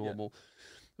 "That was normal."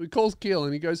 He calls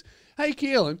Keelan. He goes, "Hey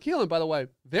Keelan, Keelan, by the way,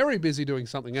 very busy doing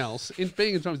something else." In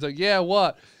being in front, he's like, "Yeah,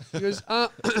 what?" He goes,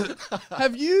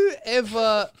 "Have you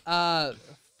ever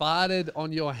farted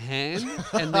on your hand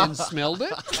and then smelled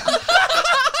it?"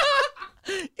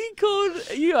 He called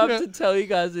you up to tell you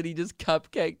guys that he just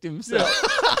cupcaked himself.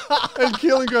 And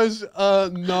Keelan goes,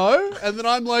 "No." And then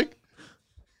I'm like,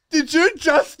 "Did you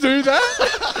just do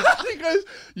that?" And he goes,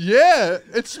 "Yeah,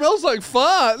 it smells like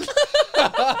fart."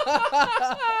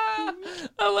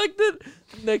 I like that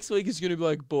next week he's going to be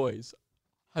like, boys,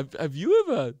 have you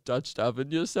ever Dutched oven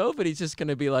yourself? And he's just going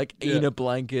to be like in Yeah. a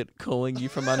blanket calling you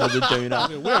from under the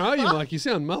doona. "Where are you, Mike? You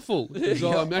sound muffled." He's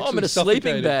like, I'm actually in a sleeping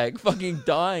suffocated." bag, fucking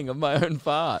dying of my own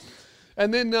fart.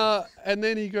 And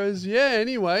then he goes, "Yeah,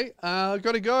 anyway, got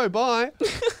to go, bye."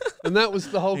 And that was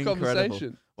the whole Incredible.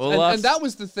 conversation. Well, And that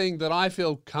was the thing that I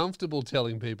feel comfortable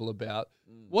telling people about.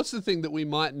 What's the thing that we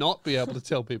might not be able to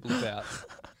tell people about?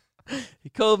 He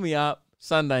called me up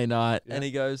Sunday night and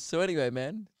he goes, so anyway,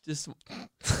 man, just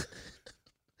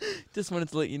wanted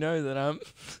to let you know that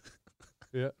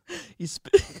Yeah.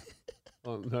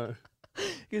 Oh, no.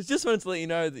 he goes, just wanted to let you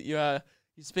know that you're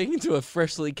speaking to a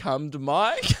freshly cummed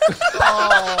Mike.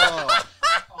 Oh.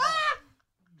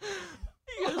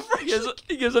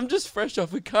 He goes, I'm just fresh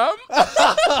off a cum.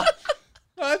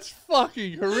 That's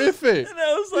fucking horrific. And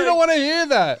I was You like, don't want to hear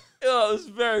that. oh, it was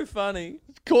very funny.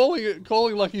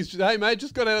 Calling like he's, "Hey, mate,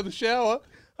 just got out of the shower.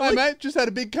 Hey, mate, just had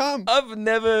a big cum." I've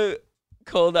never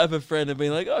called up a friend and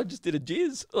been like, oh, I just did a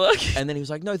jizz. Like, and then he was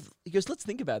like, no, he goes, let's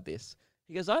think about this.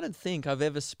 He goes, I don't think I've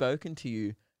ever spoken to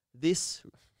you this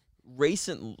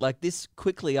recent, like this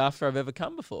quickly after I've ever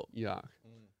come before. Yuck.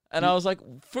 And I was like,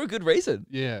 for a good reason.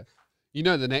 Yeah. You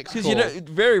know the next Because, call. you know,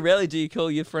 very rarely do you call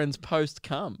your friends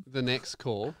post-cum. The next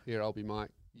call. Here, I'll be Mike.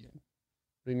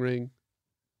 Ring, ring.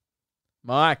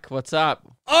 Mike, what's up?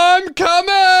 I'm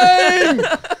coming!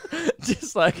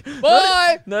 Just like,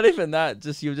 Bye! Not even that,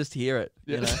 just you'll just hear it,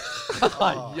 you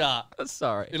know? Yeah.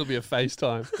 Sorry. It'll be a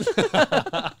FaceTime.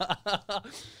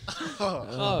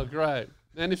 Oh, great.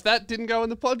 And if that didn't go in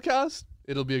the podcast,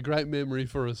 it'll be a great memory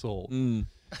for us all. Mm.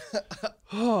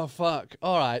 Oh, fuck.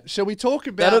 All right. Shall we talk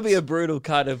about... That'll be a brutal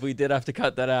cut if we did have to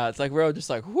cut that out. It's like we're all just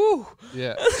like, whoo,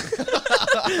 Yeah.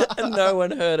 and no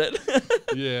one heard it.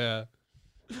 Yeah.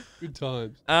 Good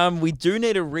times. We do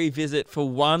need to revisit for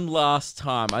one last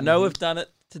time. I know we've done it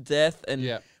to death, and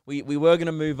Yeah. we were going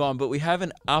to move on, but we have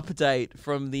an update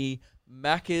from the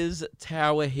Macca's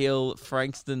Tower Hill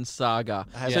Frankston saga.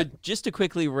 So just to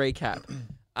quickly recap,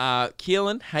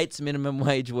 Keelan hates minimum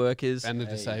wage workers. And the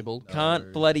disabled.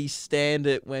 Can't bloody stand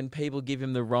it when people give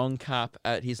him the wrong cup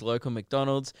at his local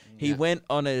McDonald's. He went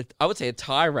on a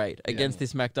tirade against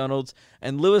this McDonald's,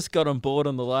 and Lewis got on board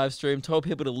on the live stream, told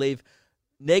people to leave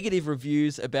negative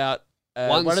reviews about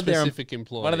One one of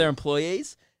their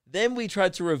employees. Then we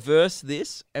tried to reverse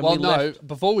this, and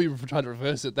before we tried to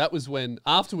reverse it, that was when,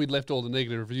 after we'd left all the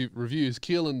negative reviews,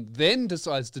 Keelan then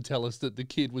decides to tell us that the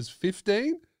kid was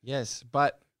 15. Yes,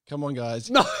 but come on,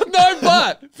 guys. No,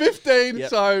 but 15. Yep.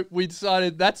 So we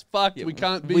decided that's fucked. We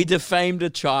can't be. We defamed a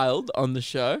child on the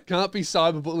show. Can't be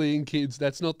cyberbullying kids.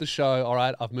 That's not the show. All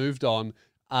right, I've moved on.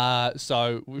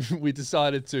 So we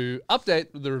decided to update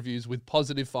the reviews with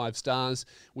positive 5 stars.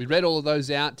 We read all of those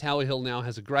out. Tower Hill now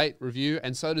has a great review,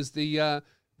 and so does the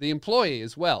employee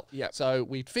as well. Yep. So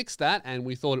we fixed that, and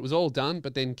we thought it was all done.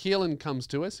 But then Keelan comes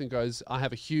to us and goes, "I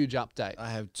have a huge update." I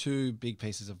have 2 big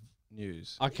pieces of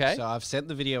news. Okay. So I've sent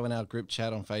the video in our group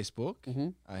chat on Facebook.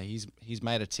 He's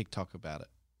made a TikTok about it.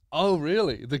 Oh,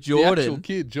 really? The Jordan? actual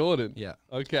kid, Jordan. Yeah.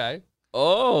 Okay.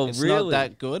 Oh, It's really? not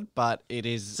that good, but it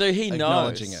is So he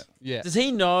acknowledging knows. it. Yeah. Does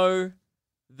he know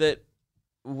that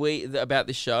about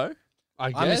this show?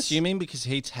 I guess. I'm assuming because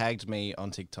he tagged me on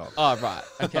TikTok. Oh, right.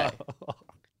 Okay.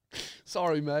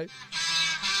 Sorry, mate.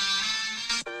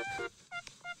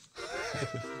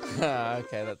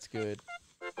 Okay, that's good.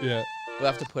 Yeah.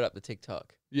 We'll have to put up the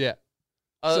TikTok. Yeah.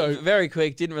 So- Very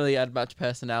quick, didn't really add much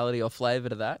personality or flavor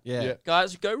to that. Yeah. Yeah.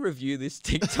 Guys, go review this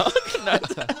TikTok. No,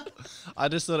 I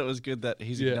just thought it was good that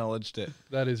he's Yeah. acknowledged it.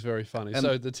 That is very funny. And-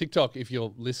 So the TikTok, if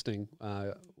you're listening,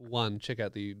 check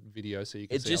out the video so you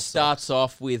can it see just our socks. starts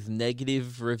off with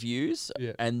negative reviews,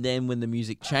 Yeah. and then when the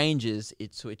music changes,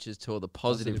 it switches to all the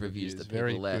positive reviews that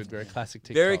Very people left. good, very classic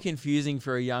TikTok. Very confusing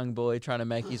for a young boy trying to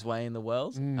make his way in the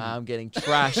world. Getting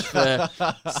trashed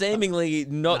for seemingly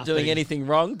not doing anything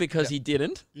wrong because he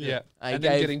didn't. Yeah. I And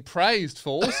then gave- getting praised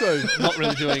for also not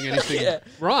really doing anything Yeah.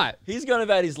 right. He's gone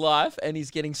about his life and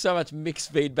he's getting so much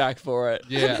mixed feedback for it.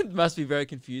 Yeah. It must be very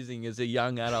confusing as a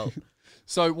young adult.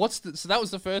 So so that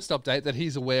was the first update that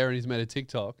he's aware and he's made a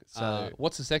TikTok. So-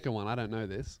 What's the second one? I don't know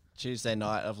this. Tuesday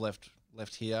night, I've left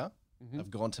here. I've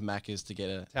gone to Macca's to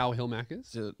get Tower Hill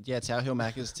Macca's. Tower Hill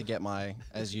Macca's to get my,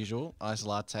 as usual, iced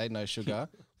latte, no sugar,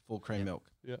 full cream milk.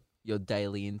 Your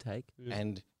daily intake.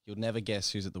 And you'll never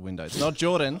guess who's at the window. It's not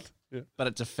Jordan, but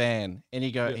it's a fan. And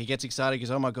he gets excited. He goes,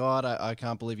 "Oh my God, I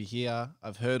can't believe you're here.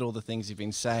 I've heard all the things you've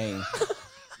been saying.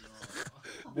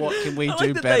 What can we I do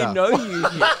like that better?" they know you.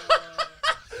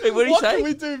 Wait, what did he What say? can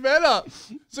we do better?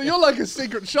 So you're like a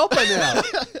secret shopper now.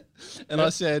 And I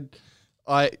said,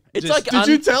 It's like Did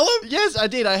you tell him? Yes, I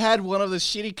did. I had one of the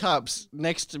shitty cups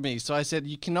next to me. So I said,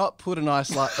 "You cannot put a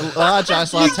large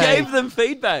ice You latte." gave them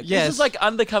feedback. Yes. This is like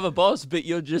Undercover Boss, but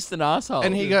you're just an asshole.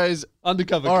 And he goes,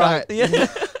 Undercover "All right, Yeah.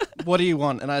 what do you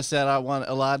want?" And I said, "I want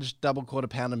a large double quarter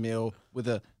pounder meal with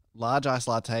a large ice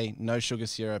latte, no sugar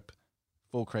syrup,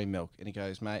 full cream milk." And he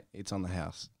goes, "Mate, it's on the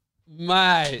house."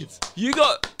 Mate. You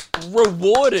got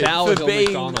rewarded Tower for Hill being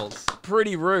McDonald's.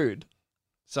 pretty rude.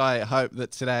 So I hope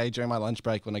that today, during my lunch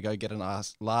break, when I go get a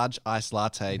large iced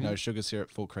latte, no sugar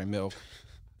syrup, full cream milk,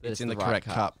 That it's in the right correct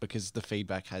cup because the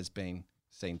feedback has been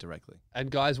seen directly. And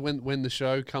guys, when the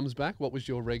show comes back, what was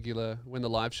your when the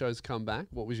live shows come back,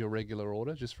 what was your regular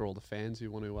order? Just for all the fans who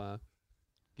want to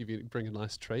bring a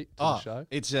nice treat to the show.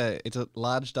 It's a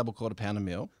large double quarter pounder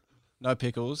meal, no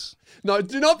pickles. No,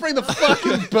 do not bring the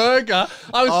fucking burger.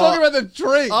 I was talking about the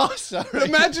drink. Oh, sorry.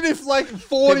 Imagine if like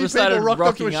 40 people started rocked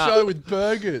up to a rocking up. show with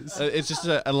burgers. It's just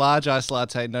a large iced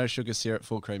latte, no sugar syrup,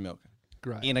 full cream milk,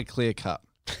 Great. in a clear cup.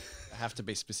 I have to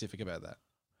be specific about that.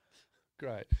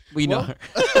 Great. We Well- know.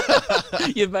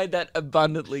 You've made that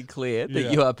abundantly clear that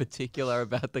Yeah. you are particular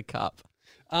about the cup.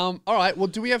 All right. Well,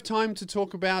 do we have time to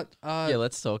talk about Yeah,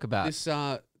 let's talk about this?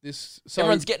 This. So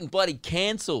Everyone's getting bloody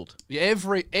cancelled.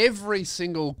 every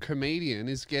single comedian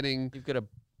is getting. You've got a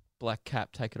black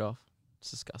cap. Take it off. It's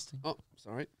disgusting. Oh,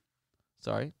 sorry.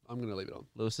 Sorry. I'm gonna leave it on.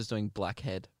 Lewis is doing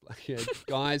blackhead. Blackhead,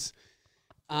 guys.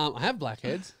 I have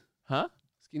blackheads. Huh?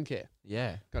 Skincare.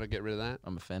 Yeah. Got to get rid of that,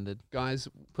 I'm offended. guys.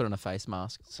 Put on a face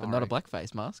mask. But not Sorry. a black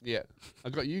face mask. Yeah, I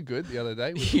got you good the other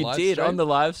day. With the You live did stream. on the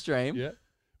live stream.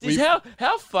 Yeah.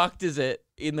 How fucked is it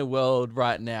in the world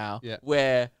right now Yeah.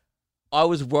 where I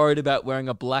was worried about wearing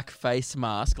a black face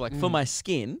mask, like for my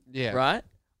skin, Yeah. right,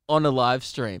 on a live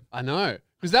stream. I know.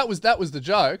 Because that was the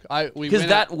joke. Because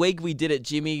that week we did it,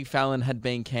 Jimmy Fallon had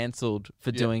been cancelled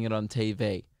for doing it on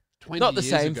TV. 20 Not the years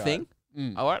same ago. thing.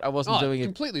 All right, I wasn't doing it.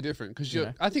 Completely different. Because You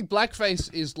know? I think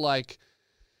blackface is like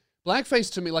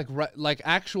blackface to me, like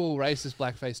actual racist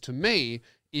blackface to me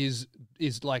is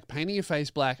like painting your face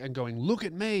black and going, look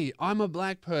at me, I'm a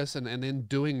black person, and then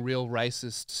doing real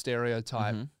racist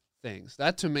stereotype things.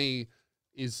 That to me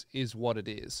is what it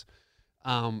is.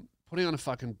 Putting on a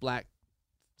fucking black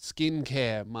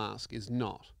skincare mask is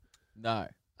not. No.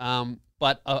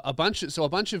 But a bunch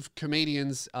of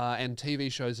comedians and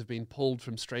TV shows have been pulled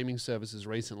from streaming services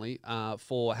recently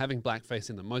for having blackface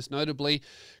in them. Most notably,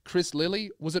 Chris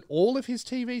Lilly. Was it all of his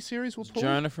TV series were pulled?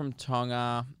 Jonah from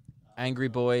Tonga, Angry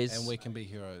Boys. And We Can Be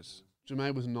Heroes.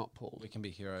 Jermaine was not pulled. We Can Be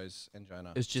Heroes and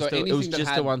Jonah. It was So just, anything that the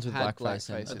had- ones with had blackface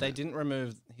in blackface it. in But they didn't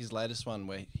remove his latest one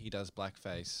where he does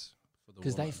blackface for the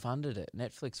Because they woman. funded it.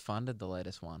 Netflix funded the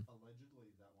latest one.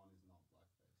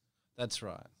 That's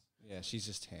right. Yeah, she's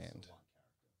just tanned.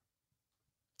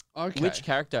 Okay. Which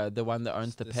character? The one that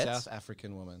owns the pets? South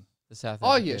African woman. The South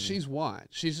Oh African. yeah, she's white.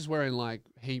 She's just wearing like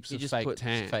heaps He of just fake put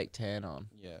tan. fake tan on.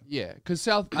 Yeah. Yeah, because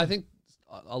I think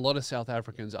a lot of South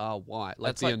Africans are white. Like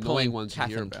That's the like annoying pulling ones Kath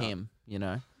you hear and about. Kim, you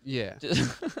know? Yeah.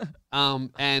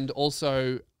 And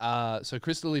also, so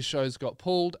Chris Lilly's shows got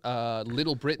pulled.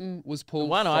 Little Britain was pulled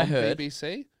one from I heard-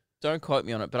 BBC. Don't quote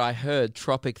me on it, but I heard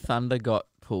Tropic Thunder got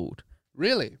pulled.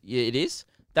 Really? Yeah, it is.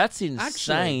 That's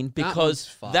insane that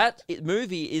because one's fucked.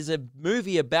 movie is a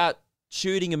movie about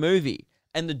shooting a movie.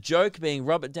 And the joke being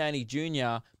Robert Downey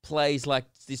Jr. plays like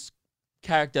this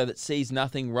character that sees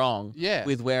nothing wrong Yeah.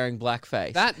 with wearing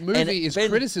blackface. That And movie is Ben-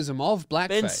 criticism of blackface.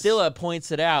 Ben Stiller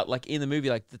points it out, like in the movie,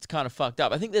 like that's kind of fucked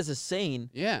up. I think there's a scene,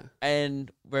 Yeah.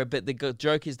 and but the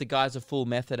joke is the guy's a full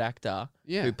method actor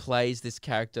Yeah. who plays this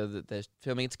character that they're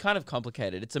filming. It's kind of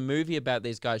complicated. It's a movie about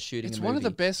these guys shooting. It's a one of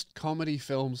the movie. best comedy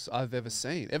films I've ever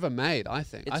seen, ever made, I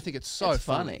think. I think it's so it's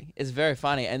funny. It's very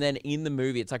funny. And then in the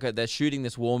movie, it's like they're shooting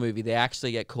this war movie. They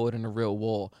actually get caught in a real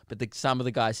war, but some of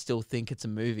the guys still think it's a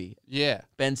movie. Yeah.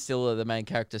 Ben Stiller, the main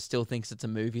character, still thinks it's a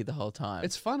movie the whole time.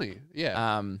 It's funny.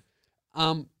 Yeah.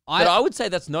 but I would say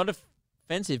that's not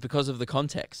offensive because of the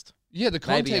context. Yeah, the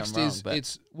Maybe I'm context wrong,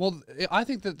 is but- I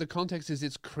think that the context is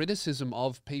it's criticism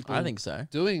of people I think so.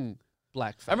 doing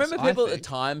blackface. I remember people at the think.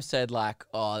 time said like,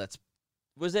 "Oh,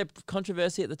 was there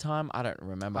controversy at the time? I don't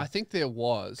remember." I think there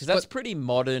was. Because that's but pretty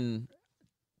modern.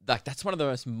 Like that's one of the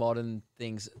most modern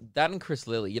things. That and Chris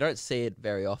Lilly, you don't see it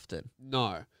very often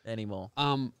no. anymore.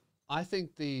 I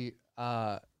think the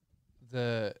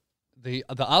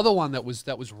other one that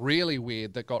was really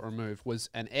weird that got removed was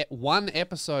one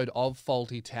episode of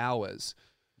Faulty Towers,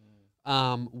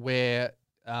 where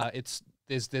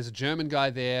there's a German guy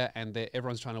there and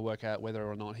everyone's trying to work out whether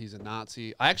or not he's a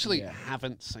Nazi. I actually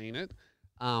haven't seen it.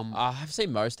 I have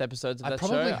seen most episodes of I that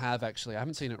probably show. have actually. I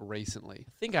haven't seen it recently.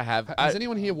 I think I have. Has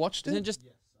anyone here watched Isn't it? it just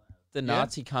the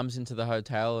Nazi comes into the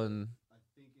hotel and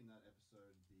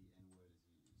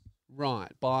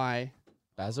Right, by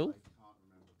Basil?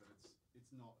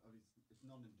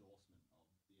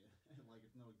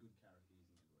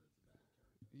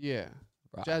 yeah.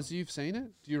 Right. Jazz, you've seen it?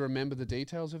 Do you remember the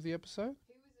details of the episode?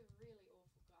 He was a really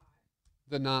awful guy.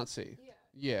 The Nazi. Yeah.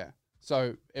 Yeah.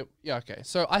 So okay.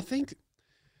 So I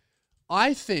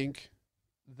think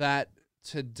that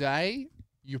today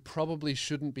you probably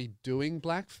shouldn't be doing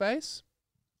blackface.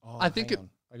 Oh, I think hang on.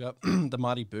 I got the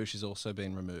Mighty Boosh has also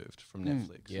been removed from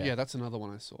Netflix. Yeah. That's another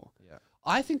one I saw. Yeah.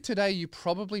 I think today you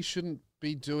probably shouldn't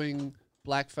be doing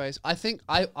blackface. I think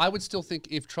I would still think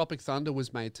if Tropic Thunder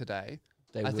was made today,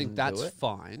 They I think wouldn't do that's it?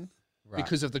 fine Right.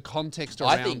 because of the context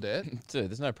I around think, it. dude,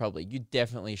 there's no problem. You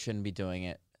definitely shouldn't be doing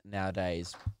it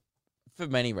nowadays for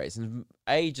many reasons.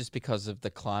 A, just because of the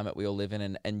climate we all live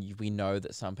in, and we know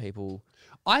that some people.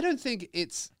 I don't think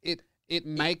it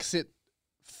makes it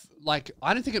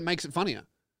I don't think it makes it funnier.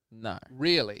 No.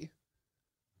 Really.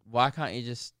 Why can't you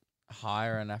just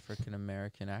hire an African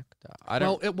American actor? I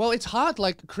don't. Well, it's hard.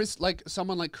 Like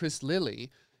someone like Chris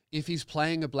Lilly, if he's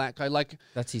playing a black guy, like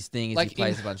That's his thing. Is like he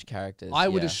plays in- a bunch of characters. I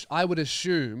would, yeah. I would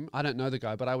assume. I don't know the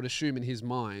guy, but I would assume in his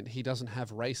mind he doesn't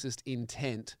have racist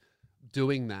intent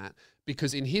doing that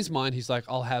because in his mind he's like,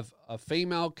 I'll have a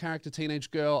female character, teenage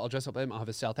girl, I'll dress up them. I'll have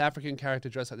a South African character,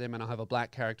 dress like them, and I'll have a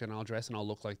black character, and I'll dress and I'll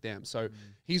look like them. So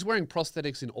he's wearing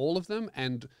prosthetics in all of them,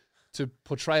 and to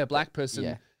portray a black person.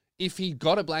 Yeah. If he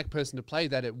got a black person to play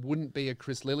that, it wouldn't be a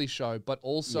Chris Lilly show, but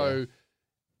also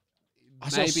I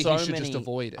saw maybe so he should many, just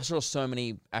avoid I it. saw so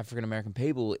many African American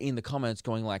people in the comments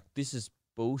going like, "This is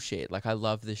bullshit. Like, I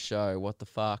love this show. What the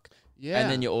fuck? Yeah.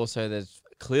 And then there's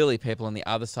clearly people on the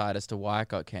other side as to why it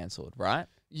got cancelled, right?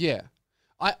 Yeah.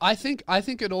 I think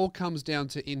it all comes down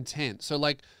to intent. So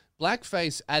like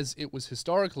blackface, as it was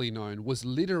historically known, was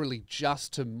literally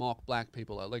just to mock black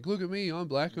people. Like, look at me, I'm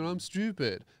black and I'm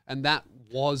stupid. And that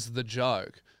was the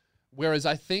joke. Whereas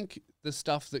I think the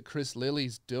stuff that Chris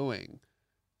Lilly's doing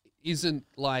isn't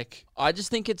like... I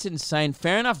just think it's insane.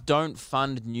 Fair enough, don't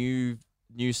fund new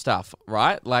stuff,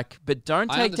 right? Like, but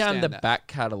don't I take down the understand that. back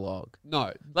catalogue.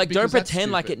 No. Like, because don't that's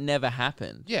pretend like it stupid. never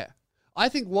happened. Yeah. I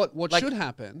think what Like- should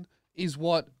happen is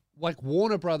what like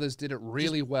Warner Brothers did it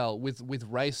really well with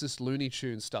racist Looney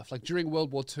Tunes stuff. Like during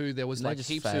World War II, there was And they like just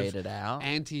heaps faded of out.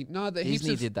 the heaps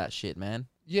Disney of, did that shit, man.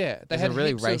 yeah, they There's had a really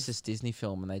heaps of- racist Disney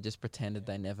film, and they just pretended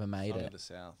they never made Song it. of the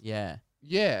South. Yeah.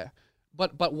 Yeah.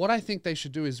 But what I think they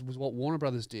should do was what Warner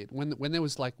Brothers did. When there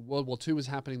was like World War II was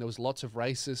happening, there was lots of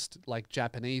racist like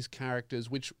Japanese characters,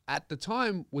 which at the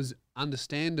time was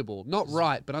understandable. Not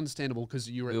right, but understandable because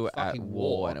you were, We were at at fucking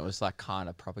war, and it was like kind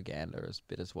of propaganda a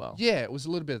bit as well. Yeah, it was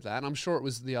a little bit of that. And I'm sure it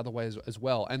was the other way as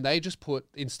well. And they just put,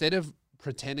 instead of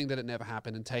pretending that it never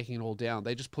happened and taking it all down,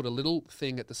 they just put a little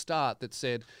thing at the start that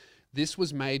said, this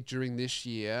was made during this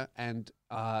year, and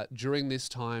during this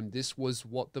time, this was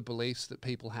what the beliefs that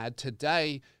people had.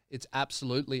 Today, it's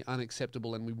absolutely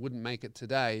unacceptable, and we wouldn't make it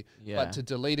today. Yeah. But to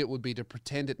delete it would be to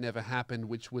pretend it never happened,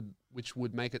 which would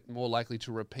make it more likely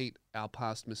to repeat our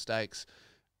past mistakes.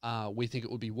 We think it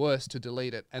would be worse to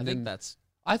delete it. And I then think that's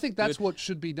I think that's good. what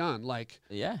should be done. Like,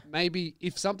 yeah. maybe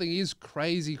if something is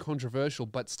crazy controversial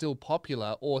but still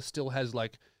popular or still has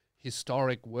like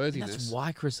historic And worthiness. that's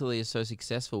why Chris Lee is so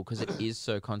successful, because it is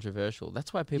so controversial.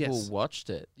 That's why people Yes.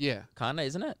 watched it. Yeah. Kind of,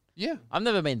 isn't it? Yeah. I've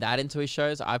never been that into his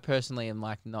shows. I personally am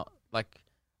like not like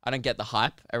I don't get the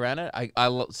hype around it.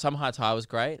 Some High Tide was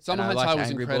great. Some and High I liked Tide was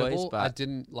Angry incredible. Boys, I but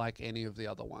didn't like any of the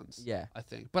other ones. Yeah. I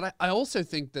think. But I also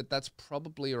think that that's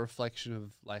probably a reflection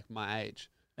of like my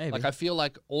age. maybe. Like I feel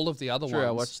like all of the other True, ones.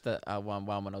 I watched the one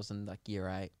when I was in like year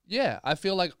 8. Yeah, I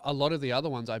feel like a lot of the other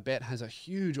ones, I bet, has a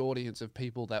huge audience of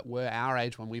people that were our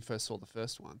age when we first saw the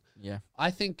first one. Yeah. I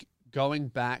think going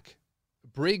back,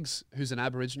 Briggs, who's an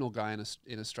Aboriginal guy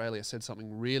in Australia, said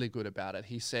something really good about it.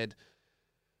 He said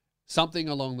something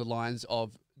along the lines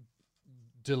of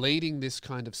deleting this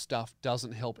kind of stuff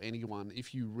doesn't help anyone.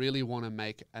 If you really want to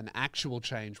make an actual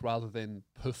change rather than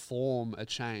perform a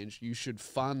change, you should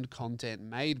fund content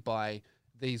made by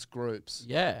these groups.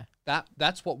 Yeah.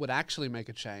 That's what would actually make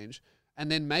a change.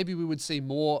 And then maybe we would see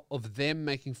more of them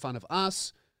making fun of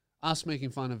us making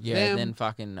fun of Yeah, them. and then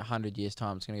fucking 100 years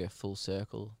time it's going to go full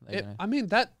circle. They're gonna- I mean,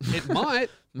 it might,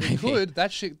 Maybe. it could,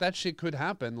 that shit could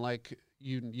happen. Like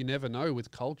you never know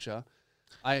with culture.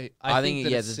 I think that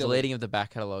the it's silly. deleting of the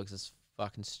back catalogs is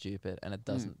fucking stupid, and it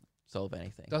doesn't solve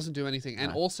anything. Doesn't do anything.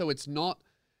 And No. also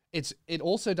it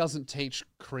also doesn't teach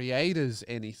creators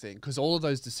anything, because all of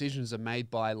those decisions are made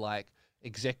by like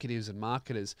executives and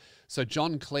marketers. So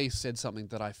John Cleese said something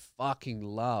that I fucking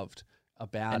loved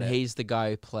about And it. he's the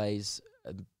guy who plays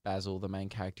Basil, the main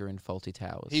character in Faulty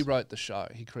Towers. He wrote the show.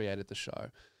 He created the show.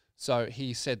 So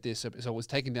he said this. So it was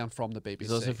taken down from the BBC.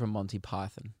 He's also from Monty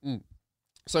Python.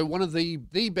 So one of the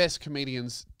best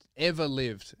comedians ever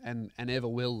lived and ever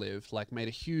will live, like made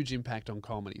a huge impact on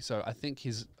comedy. So I think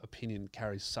his opinion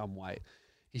carries some weight.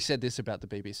 He said this about the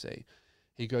BBC.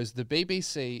 He goes, the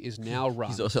BBC is now run.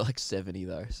 He's also like 70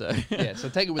 though, so Yeah, so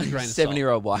take it with a grain of salt.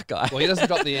 70-year-old white guy. Well, he doesn't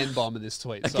drop the N-bomb in this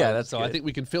tweet. So, Okay, that's so I good. think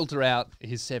we can filter out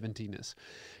his 70-ness.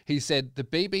 He said, the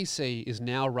BBC is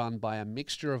now run by a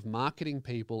mixture of marketing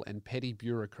people and petty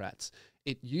bureaucrats.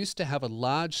 It used to have a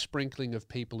large sprinkling of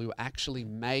people who actually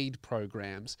made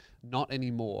programs, not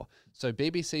anymore. So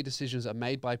BBC decisions are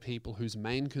made by people whose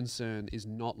main concern is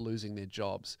not losing their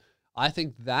jobs. I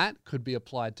think that could be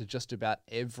applied to just about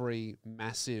every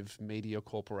massive media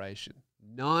corporation.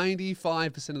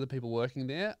 95% of the people working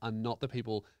there are not the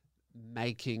people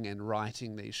making and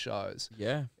writing these shows.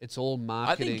 Yeah. It's all I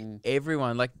marketing. think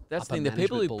everyone, like, that's the upper thing. The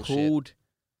people who management bullshit.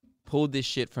 pulled this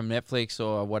shit from Netflix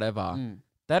or whatever,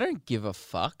 they don't give a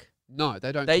fuck. No,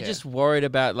 they don't They care. just worried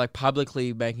about, like,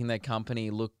 publicly making their company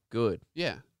look good.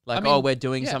 Yeah. Like, I mean, oh, we're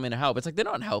doing yeah. something to help. It's like, they're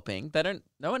not helping. They don't,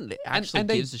 no one actually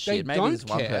gives a shit. Maybe don't there's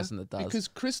one care person that does.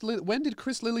 Because when did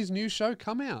Chris Lilly's new show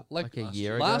come out? Like a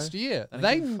year ago? Last year.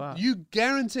 They don't give a fuck. You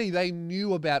guarantee they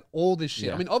knew about all this shit.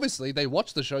 Yeah. I mean, obviously they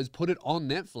watched the shows, put it on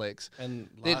Netflix. And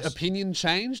Their last, opinion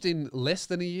changed in less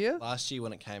than a year. last year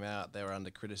when it came out, they were under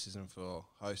criticism for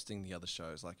hosting the other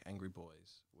shows like Angry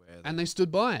Boys, where And they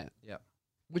stood by it. yeah.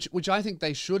 Which I think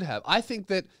they should have. I think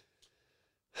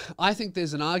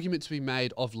there's an argument to be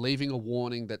made of leaving a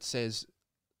warning that says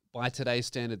by today's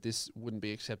standard, this wouldn't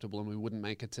be acceptable and we wouldn't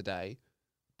make it today.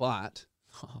 But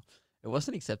It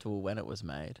wasn't acceptable when it was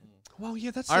made. well,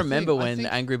 yeah, that's. I the remember thing. I when think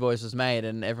Angry Boys was made,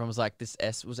 and everyone was like, "This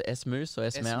was it S Moose or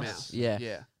S Mouse?" S-Mouse. Yeah,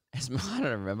 yeah, I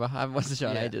don't remember. I wasn't sure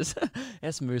in Yeah. ages.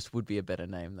 S Moose would be a better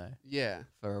name though yeah.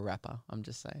 for a rapper. I'm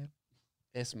just saying.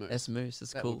 S-Moose. S Moose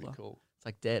is That cooler. would be cool. It's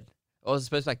like Dead. Or it's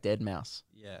supposed to be like Dead Mouse,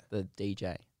 Yeah. the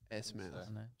DJ. S-Mouse. I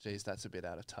don't know. Jeez, that's a bit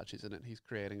out of touch, isn't it? He's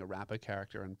creating a rapper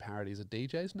character and parodies a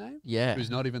DJ's name, Yeah, who's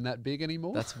not even that big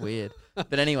anymore. that's weird.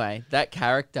 But anyway, that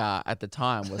character at the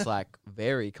time was like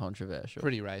very controversial.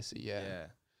 pretty racy. Yeah. Yeah.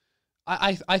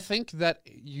 I think that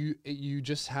you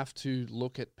just have to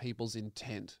look at people's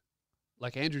intent.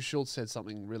 Like Andrew Schultz said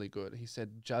something really good. He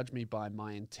said, "Judge me by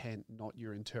my intent, not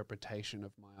your interpretation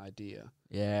of my idea."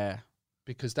 Yeah,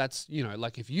 Because that's,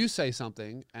 like if you say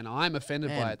something and I'm offended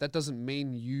by Man. it, that doesn't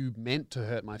mean you meant to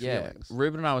hurt my yeah. feelings.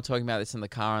 Ruben and I were talking about this in the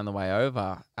car on the way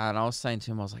over, and I was saying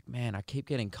to him, I was like, "Man, I keep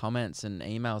getting comments and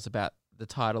emails about the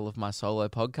title of my solo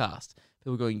podcast.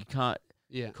 People going, you can't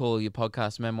Yeah. call your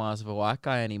podcast Memoirs of a White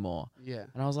Guy anymore." Yeah.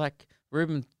 And I was like,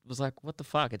 Ruben was like, "What the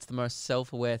fuck? It's the most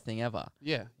self-aware thing ever."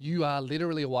 Yeah. You are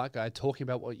literally a white guy talking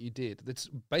about what you did. That's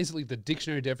basically the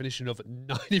dictionary definition of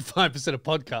 95% of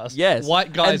podcasts. Yes.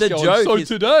 White guys and the going, joke so is,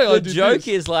 today I the did joke this."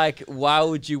 is like, why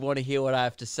would you want to hear what I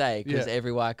have to say? Because Yeah.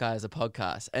 every white guy has a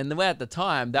podcast. And the way at the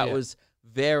time, that Yeah. was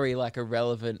very like a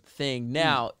relevant thing.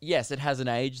 Now, yes, it hasn't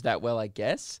aged that well, I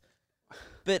guess,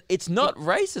 but it's not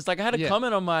racist. Like I had a Yeah.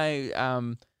 comment on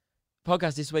my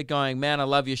podcast this week going, "Man, I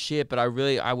love your shit, but I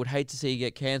would hate to see you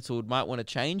get cancelled. Might want to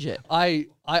change it."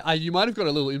 You might have got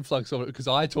a little influx of it because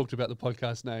I talked about the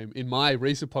podcast name in my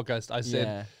recent podcast.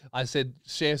 I said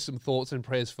share some thoughts and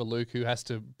prayers for Luke, who has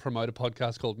to promote a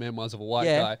podcast called Memoirs of a White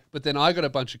Yeah. Guy. But then I got a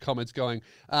bunch of comments going,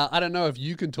 I don't know if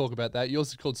you can talk about that. Yours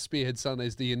is called Spearhead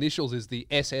Sundays. The initials is the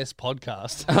SS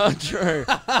podcast. Oh, true.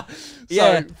 So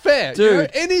Yeah, fair, dude.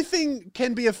 anything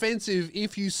can be offensive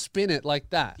if you spin it like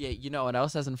that. Yeah, you know what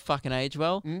else hasn't fucking aged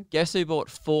well? Hmm? Guess who bought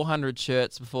 400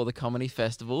 shirts before the comedy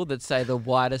festival that say the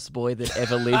whitest boy that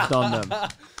ever lived on them?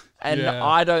 And Yeah.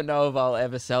 I don't know if I'll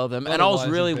ever sell them. Not And a I was wise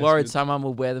really worried investment. someone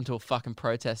would wear them to a fucking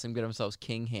protest and get themselves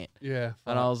king hit. Yeah,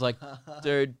 And I was like,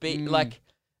 dude, like,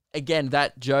 again,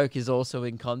 that joke is also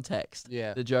in context.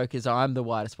 Yeah. The joke is I'm the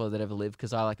whitest boy that ever lived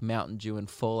because I like Mountain Dew and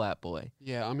Fallout Boy.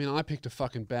 yeah. I mean, I picked a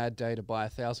fucking bad day to buy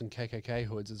 1,000 KKK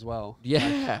hoods as well.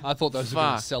 Yeah. I thought those were going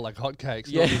to Fuck. sell like hotcakes.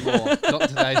 Yeah. Not anymore. Not in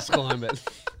today's climate.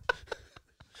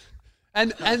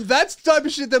 And that's the type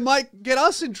of shit that might get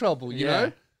us in trouble, you Yeah.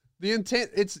 know? The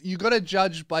intent, you got to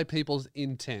judge by people's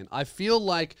intent. I feel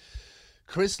like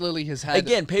Chris Lilly has had...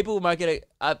 Again, people might get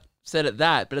upset at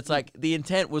that, but it's like the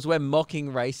intent was we're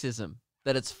mocking racism,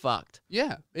 that it's fucked.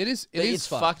 Yeah, it is. It's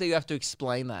fucked that you have to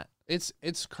explain that.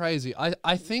 It's crazy.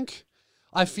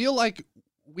 I feel like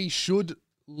we should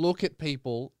look at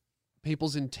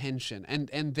people's intention,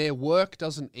 and their work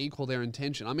doesn't equal their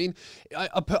intention. I mean,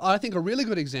 I think a really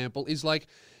good example is like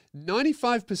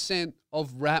 95%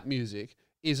 of rap music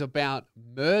is about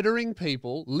murdering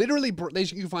people. Literally,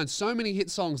 you can find so many hit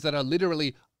songs that are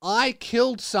literally, I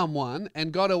killed someone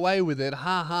and got away with it,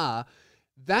 ha ha.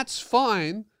 That's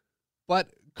fine, but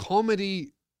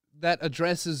comedy that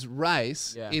addresses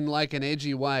race Yeah. in like an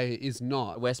edgy way is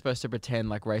not. We're supposed to pretend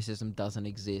like racism doesn't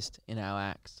exist in our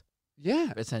acts,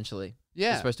 Yeah, essentially.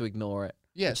 yeah, We're supposed to ignore it.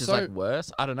 yeah. Which is so, like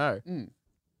worse. I don't know. Mm.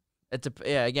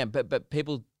 Again, but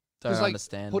people don't 'cause, like,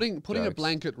 understand. putting a jokes.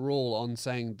 blanket rule on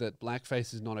saying that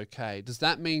blackface is not okay, does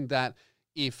that mean that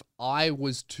if I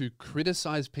was to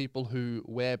criticize people who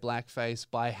wear blackface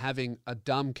by having a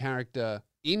dumb character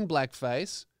in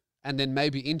blackface and then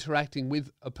maybe interacting with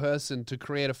a person to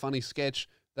create a funny sketch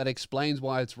that explains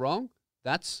why it's wrong,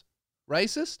 that's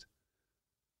racist?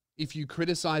 If you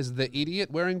criticize the idiot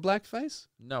wearing blackface?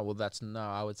 No, well,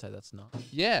 I would say that's not.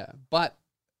 Yeah, but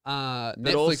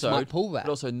Netflix might pull that. But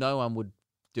also, no one would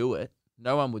do it.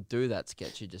 No one would do that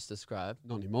sketch you just described.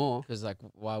 Not anymore. Because, like,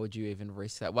 why would you even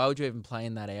risk that? Why would you even play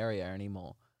in that area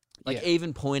anymore? Like, Yeah.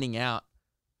 even pointing out,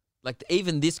 like,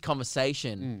 even this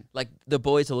conversation, Mm. like, the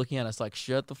boys are looking at us like,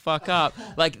 shut the fuck up.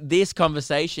 Like, this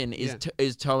conversation is Yeah.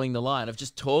 is towing the line of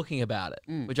just talking about it,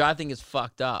 Mm. which I think is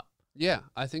fucked up. Yeah,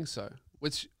 I think so.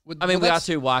 I mean, we are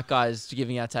two white guys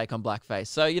giving our take on blackface.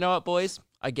 So, you know what, boys?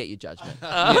 I get your judgment.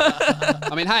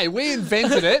 I mean, hey, we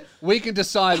invented it. We can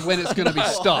decide when it's going to be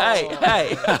stopped.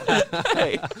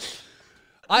 hey.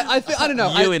 I don't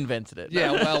know. You invented it.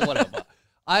 Yeah, well, whatever.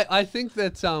 I think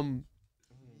that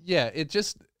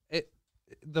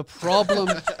the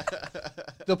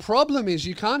problem is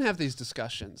you can't have these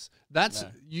discussions. That's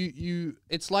you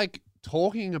it's like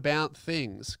talking about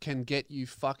things can get you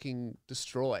fucking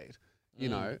destroyed. you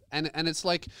know, and it's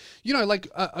like, you know, like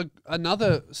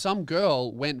some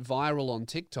girl went viral on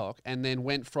TikTok and then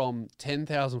went from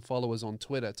 10,000 followers on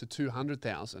Twitter to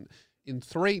 200,000 in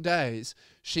 3 days.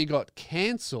 She got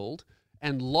cancelled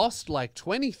and lost like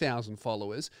 20,000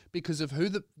 followers because of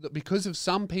because of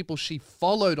some people she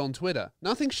followed on Twitter.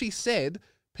 Nothing she said,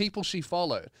 people she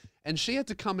followed, and she had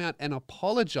to come out and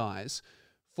apologize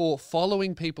for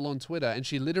following people on Twitter. And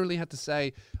she literally had to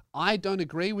say, I don't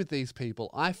agree with these people.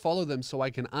 I follow them so I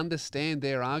can understand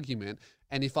their argument.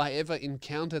 And if I ever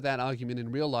encounter that argument in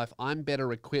real life, I'm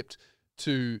better equipped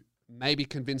to maybe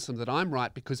convince them that I'm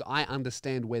right because I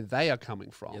understand where they are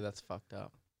coming from. Yeah, that's fucked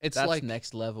up. It's That's like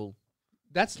next level.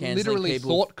 that's canceling literally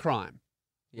people thought crime,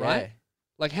 Yeah. right?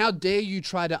 Like, how dare you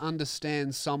try to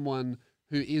understand someone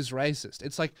who is racist?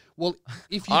 It's like, well,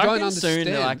 if you I don't reckon understand,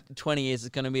 soon, like 20 years, it's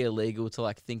going to be illegal to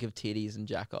like think of titties and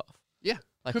jack off. yeah,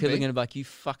 Like could people are be. going to be like, you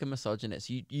fucking misogynist.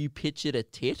 You pictured a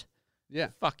tit? Yeah,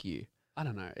 Fuck you. I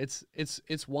don't know. It's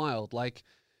wild. Like,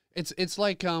 it's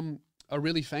like a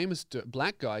really famous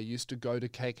black guy used to go to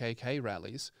KKK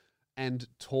rallies and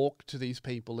talk to these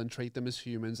people and treat them as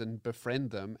humans and befriend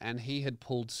them. And he had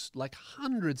pulled like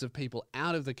hundreds of people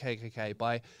out of the KKK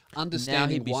by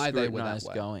understanding be why they were that scrutinised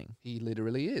way. going. He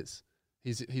literally is.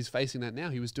 He's facing that now.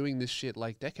 He was doing this shit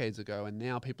like decades ago, and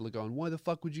now people are going, why the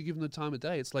fuck would you give him the time of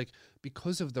day? It's like,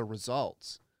 because of the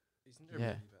results. Isn't there a Yeah.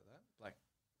 movie about that? Like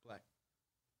Black.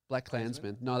 Black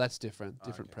Klansman. No, that's different. Oh,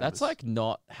 Different okay. premise. That's like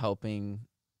not helping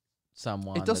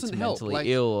someone It doesn't that's help, mentally like-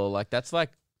 ill, or like that's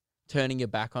like turning your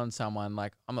back on someone.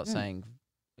 Like, I'm not Mm. saying,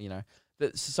 you know,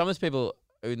 that some of those people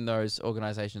in those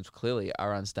organizations clearly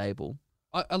are unstable.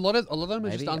 A lot of them are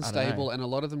Maybe? just I don't know. unstable, and a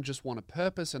lot of them just want a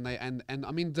purpose. And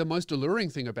I mean, the most alluring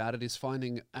thing about it is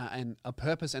finding a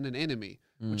purpose and an enemy,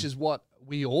 Mm. which is what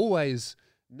we always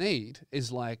need.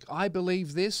 Is like, I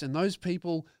believe this, and those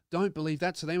people don't believe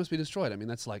that, so they must be destroyed. I mean,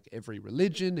 that's like every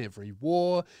religion, every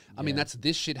war. I mean, Yeah. that's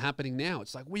this shit happening now.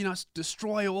 It's like, we must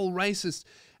destroy all racists,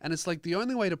 and it's like the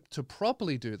only way to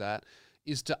properly do that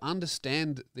is to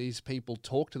understand these people,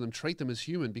 talk to them, treat them as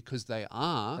human because they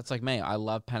are. That's like me. I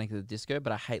love Panic at the Disco,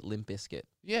 but I hate Limp Bizkit.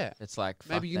 Yeah. It's like,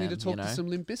 Maybe fuck you need to them, talk you to know? some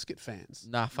Limp Bizkit fans.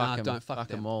 Nah, fuck 'em. Don't fuck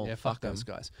Fuck 'em them all. Yeah, Fuck those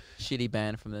 'em. guys. Shitty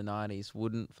band from the 90s.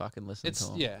 Wouldn't fucking listen It's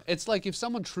to 'em. yeah. It's like if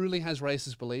someone truly has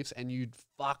racist beliefs and you'd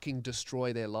fucking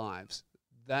destroy their lives.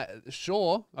 That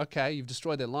sure, okay, you've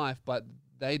destroyed their life, but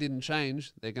they didn't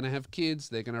change. They're gonna have kids.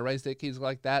 They're gonna raise their kids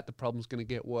like that. The problem's gonna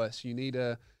get worse. You need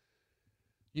to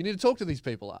talk to these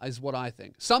people, is what I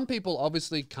think. Some people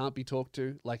obviously can't be talked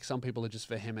to. Like, some people are just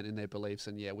vehement in their beliefs,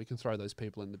 and yeah, we can throw those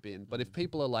people in the bin. But if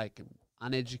people are like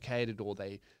uneducated, or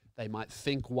they might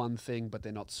think one thing, but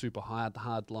they're not super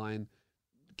hard line,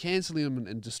 canceling them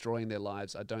and destroying their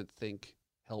lives, I don't think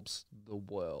helps the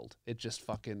world. It just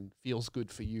fucking feels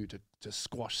good for you to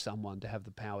squash someone, to have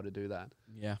the power to do that.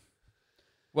 Yeah.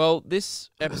 Well, this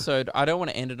episode, I don't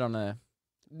want to end it on a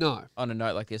No.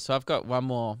 note like this. So I've got one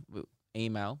more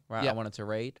email, right? Yeah. I wanted to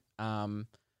read.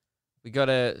 We got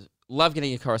to love getting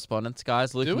your correspondence,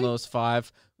 guys. Luke Do and we? Lewis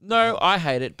 5. No, I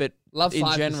hate it, but Love in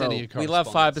 5% general, of your we love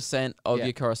correspondence. 5% of Yeah.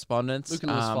 your correspondence.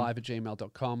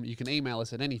 LukeandLewis5@gmail.com. You can email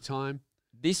us at any time.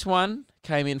 This one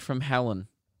came in from Helen.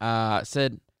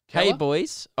 Said, "Hey Keller?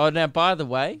 boys." Oh, now by the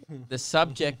way, the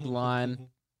subject line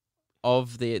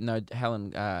of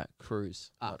Helen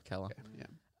Cruz, not Keller. Okay,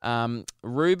 yeah,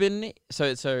 Ruben. So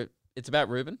it's about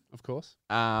Ruben. of course.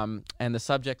 And the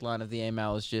subject line of the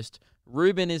email is just,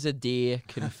 "Ruben is a deer,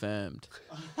 confirmed."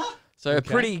 So a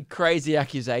Okay. pretty crazy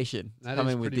accusation That is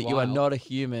coming with pretty that you are wild. not a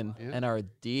human Yeah. and are a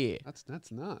deer.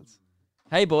 That's nuts.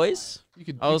 Hey boys. You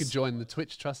could I was- join the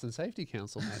Twitch Trust and Safety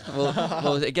Council, mate.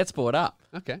 Well, it gets brought up.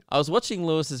 Okay. I was watching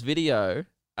Lewis's video,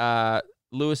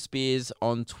 Lewis Spears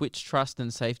on Twitch Trust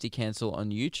and Safety Council on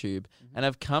YouTube, and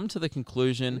I've come to the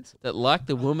conclusion that, like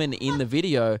the woman in the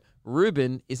video,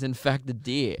 Ruben is in fact a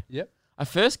deer. Yep. I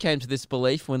first came to this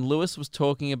belief when Lewis was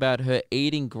talking about her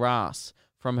eating grass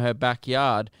from her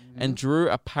backyard and drew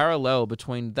a parallel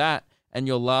between that and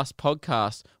your last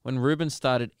podcast when Ruben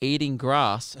started eating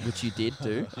grass, which you did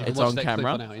do. It's Watch on that clip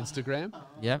camera. on our Instagram.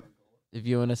 Yeah. If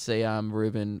you want to see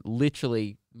Ruben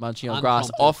literally munching on grass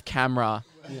Unprompted. off camera,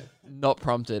 not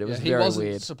prompted. It was he very wasn't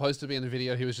weird. supposed to be in the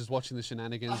video. He was just watching the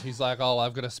shenanigans. He's like, "Oh,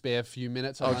 I've got a spare few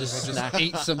minutes. I'll I'll just just snack."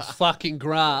 eat some fucking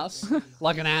grass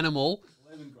like an animal."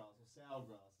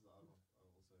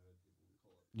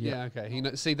 Yeah. Okay.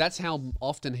 See, that's how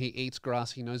often he eats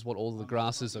grass. He knows what all the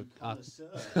grasses are.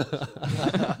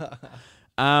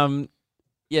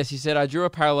 Yes, he said, I drew a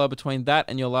parallel between that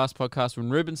and your last podcast when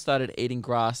Ruben started eating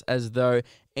grass as though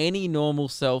any normal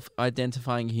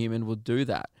self-identifying human would do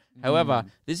that. However,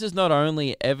 this is not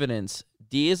only evidence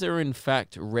Deers are in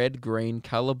fact red-green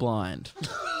colorblind.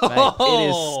 Mate, it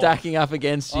is stacking up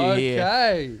against you here.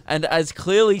 Okay. And as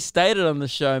clearly stated on the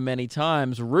show many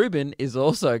times, Ruben is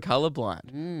also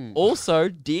colorblind. Also,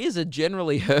 deers are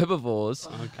generally herbivores,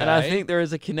 and I think there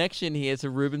is a connection here to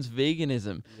Ruben's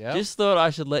veganism. Yep. Just thought I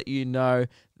should let you know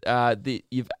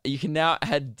you can now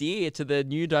add deer to the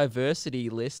new diversity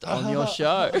list on your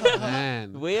show.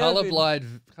 Man, We have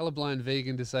been- colorblind,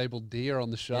 vegan, disabled deer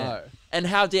on the show. And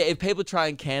how dare if people try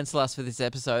and cancel us for this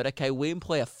episode? Okay, we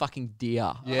employ a fucking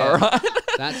deer. Yeah. All right.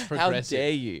 That's How progressive. dare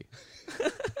you?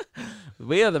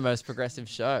 We are the most progressive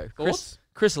show. Thoughts?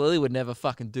 Chris Lilly would never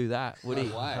fucking do that, would he?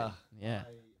 No way. Yeah.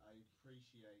 I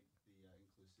appreciate the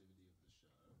inclusivity of the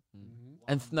show. Mm-hmm.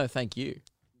 And no, thank you.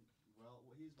 Well,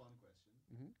 here's one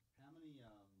question. How many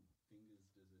fingers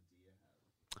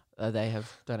does a deer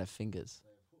have? Don't have fingers.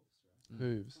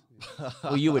 Hooves.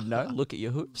 Well, you would know. Look at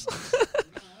your hoops.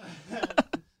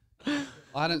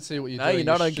 I don't see what you're No, doing. you're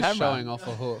not on just camera. showing off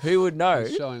a hoof. Who would know?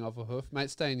 He's showing off a hoof. Mate,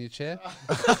 stay in your chair.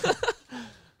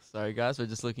 Sorry, guys, we're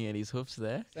just looking at his hoofs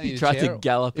there. Stay in He your tried chair. to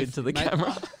gallop If- into the mate,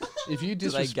 camera. If you Do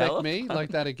they disrespect gallop? me like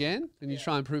that again, and you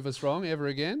try and prove us wrong ever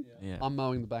again, Yeah. I'm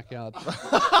mowing the backyard.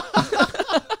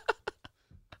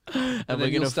 And and we're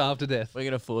then you'll gonna starve to death. we're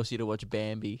gonna force you to watch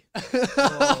Bambi,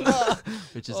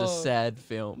 which is a sad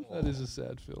film. That is a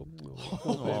sad film.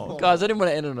 Oh, guys, I didn't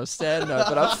want to end on a sad note,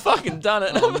 but I've fucking done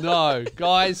it. Oh, no.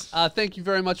 Guys, thank you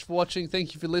very much for watching.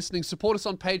 Thank you for listening. Support us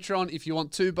on Patreon. If you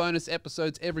want 2 bonus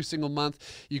episodes every single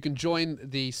month, you can join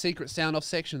the secret sound off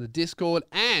section of the Discord,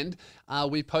 and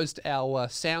we post our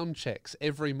sound checks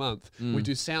every month. We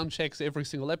do sound checks every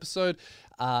single episode.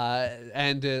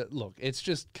 Look, it's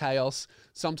just chaos.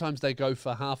 Sometimes they go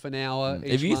for half an hour.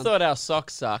 If each you month. thought our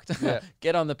socks sucked, Yeah.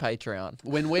 get on the Patreon.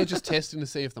 When we're just testing to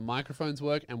see if the microphones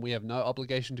work and we have no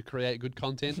obligation to create good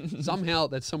content, somehow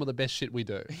that's some of the best shit we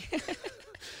do.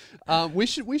 We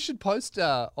should post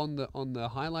on the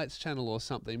highlights channel or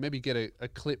something. Maybe get a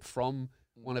clip from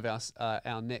one of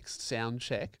our next sound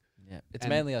check. Yeah, it's And-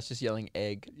 mainly us just yelling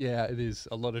egg. Yeah, it is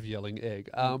a lot of yelling egg.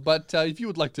 But if you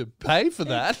would like to pay for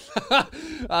that,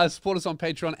 support us on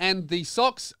Patreon. And the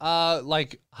socks are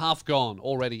like half gone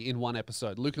already in one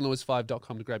episode.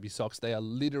 LukeandLewis5.com to grab your socks. They are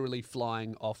literally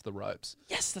flying off the ropes.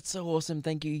 Yes, that's so awesome.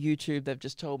 Thank you, YouTube. They've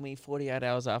just told me 48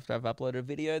 hours after I've uploaded a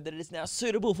video that it is now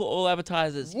suitable for all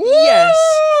advertisers. Yes!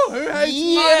 Who hates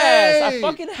Yes! money? I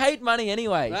fucking hate money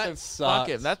anyway. That so fuck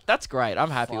sucks. it. That's great.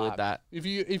 I'm happy with Fuck. that. If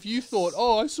you thought,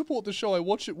 oh, I support the show, I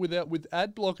watch it with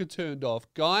ad blocker turned off,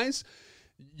 guys,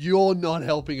 you're not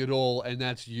helping at all, and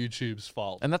that's YouTube's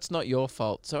fault. And that's not your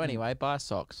fault. So anyway, buy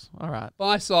socks. All right.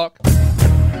 Bye, sock.